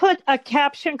 you put a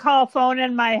caption call phone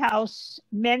in my house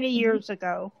many years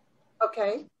ago.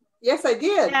 Okay. Yes, I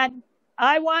did. And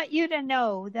I want you to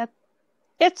know that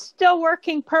it's still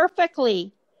working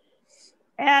perfectly.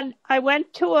 And I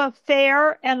went to a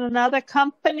fair and another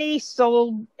company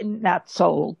not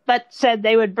sold, but said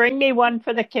they would bring me one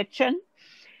for the kitchen.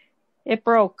 It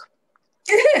broke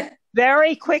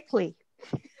very quickly.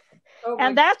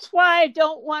 And that's why I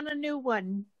don't want a new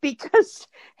one, because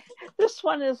this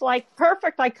one is like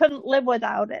perfect. I couldn't live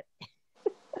without it.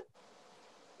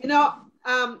 Yeah,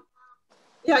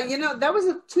 that was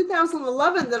in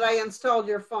 2011 that I installed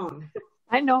your phone.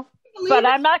 I know. But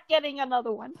I'm not getting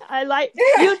another one.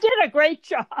 You did a great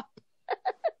job.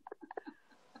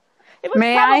 It was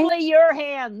probably your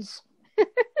hands.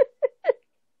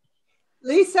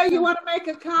 Lisa, you want to make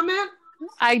a comment?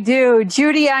 I do.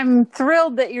 Judy, I'm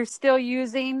thrilled that you're still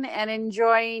using and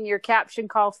enjoying your caption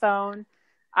call phone.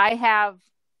 I have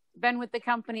been with the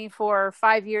company for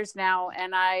 5 years now,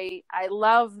 and I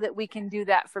love that we can do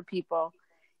that for people.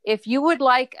 If you would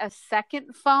like a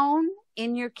second phone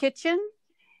in your kitchen,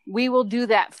 we will do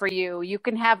that for you. You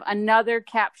can have another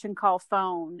caption call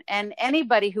phone, and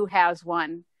anybody who has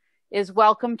one is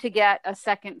welcome to get a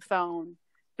second phone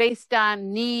based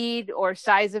on need or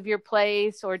size of your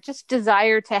place or just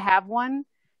desire to have one.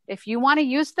 If you want to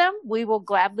use them, we will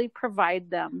gladly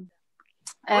provide them.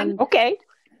 And okay.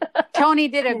 Tony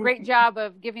did a great job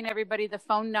of giving everybody the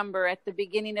phone number at the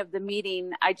beginning of the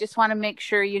meeting. I just want to make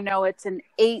sure you know it's an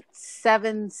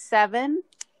 877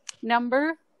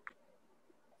 number.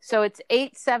 So it's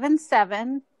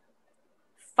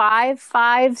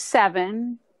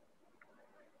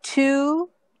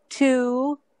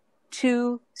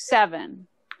 877-557-2227.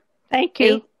 Thank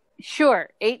you. Sure.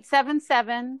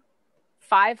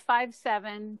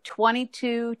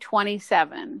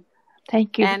 877-557-2227.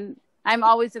 Thank you. And I'm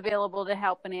always available to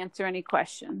help and answer any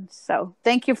questions. So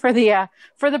thank you for the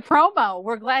promo.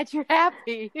 We're glad you're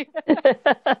happy.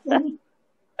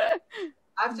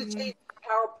 I have to change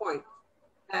PowerPoint.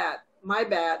 My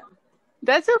bad.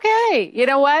 That's okay. You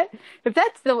know what? If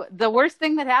that's the worst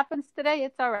thing that happens today,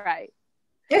 it's all right.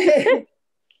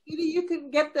 You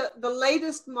can get the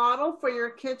latest model for your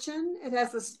kitchen. It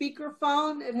has a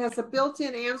speakerphone. It has a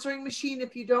built-in answering machine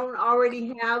if you don't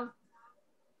already have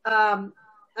an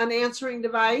answering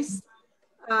device.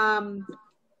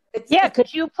 Yeah,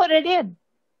 because you put it in.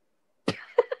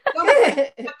 No,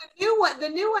 but the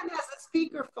new one has a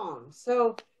speakerphone.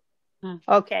 So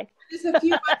okay, there's a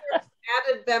few other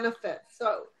added benefits.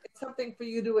 So it's something for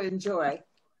you to enjoy.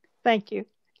 Thank you.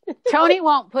 Tony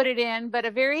won't put it in, but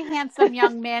a very handsome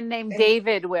young man named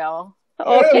David will.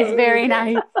 Okay. He's very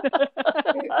nice.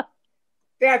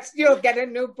 You'll get a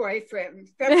new boyfriend.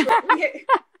 That's what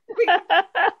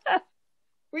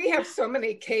we have so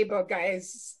many cable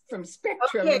guys from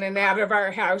Spectrum in and out of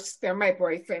our house. They're my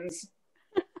boyfriends.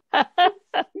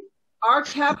 Our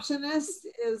captionist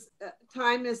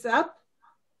time is up,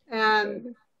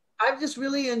 and I've just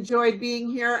really enjoyed being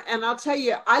here. And I'll tell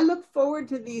you, I look forward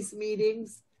to these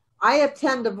meetings. I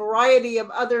attend a variety of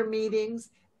other meetings.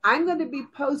 I'm going to be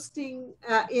posting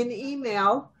in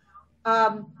email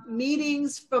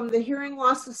meetings from the Hearing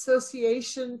Loss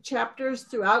Association chapters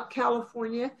throughout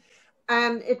California.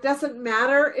 And it doesn't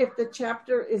matter if the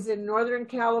chapter is in Northern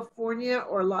California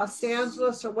or Los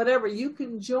Angeles or whatever, you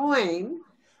can join.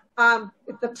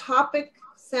 If the topic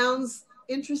sounds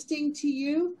interesting to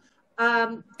you,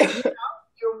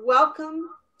 you're welcome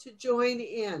to join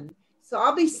in. So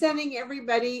I'll be sending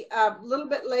everybody a little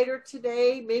bit later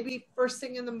today, maybe first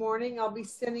thing in the morning, I'll be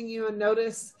sending you a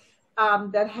notice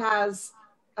that has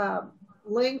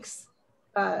links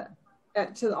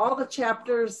to all the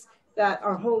chapters that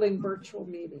are holding virtual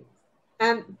meetings.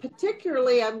 And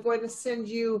particularly, I'm going to send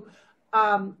you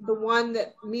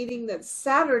the meeting that's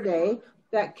Saturday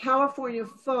that California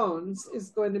Phones is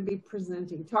going to be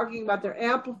presenting, talking about their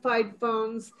amplified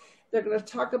phones. They're going to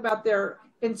talk about their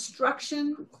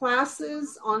instruction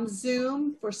classes on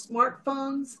Zoom for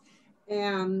smartphones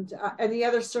and the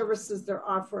other services they're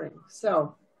offering.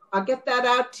 So I'll get that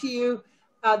out to you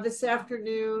this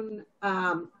afternoon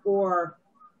or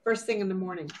first thing in the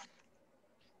morning.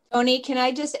 Tony, can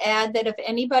I just add that if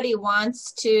anybody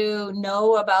wants to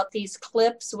know about these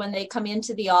clips when they come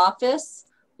into the office,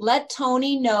 let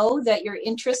Tony know that you're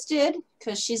interested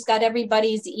because she's got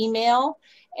everybody's email,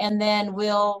 and then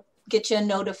we'll get you a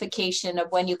notification of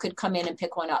when you could come in and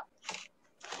pick one up.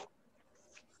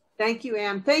 Thank you,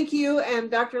 Ann. Thank you,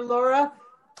 and Dr. Laura.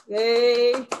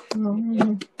 Yay.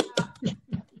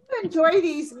 Enjoy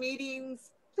these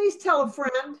meetings. Please tell a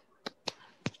friend.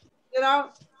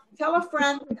 Tell a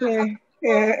friend with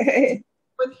hearing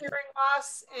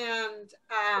loss,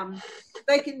 and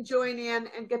they can join in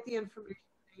and get the information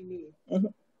they need.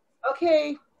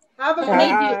 Okay. Have a great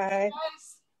day.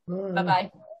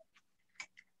 Bye-bye.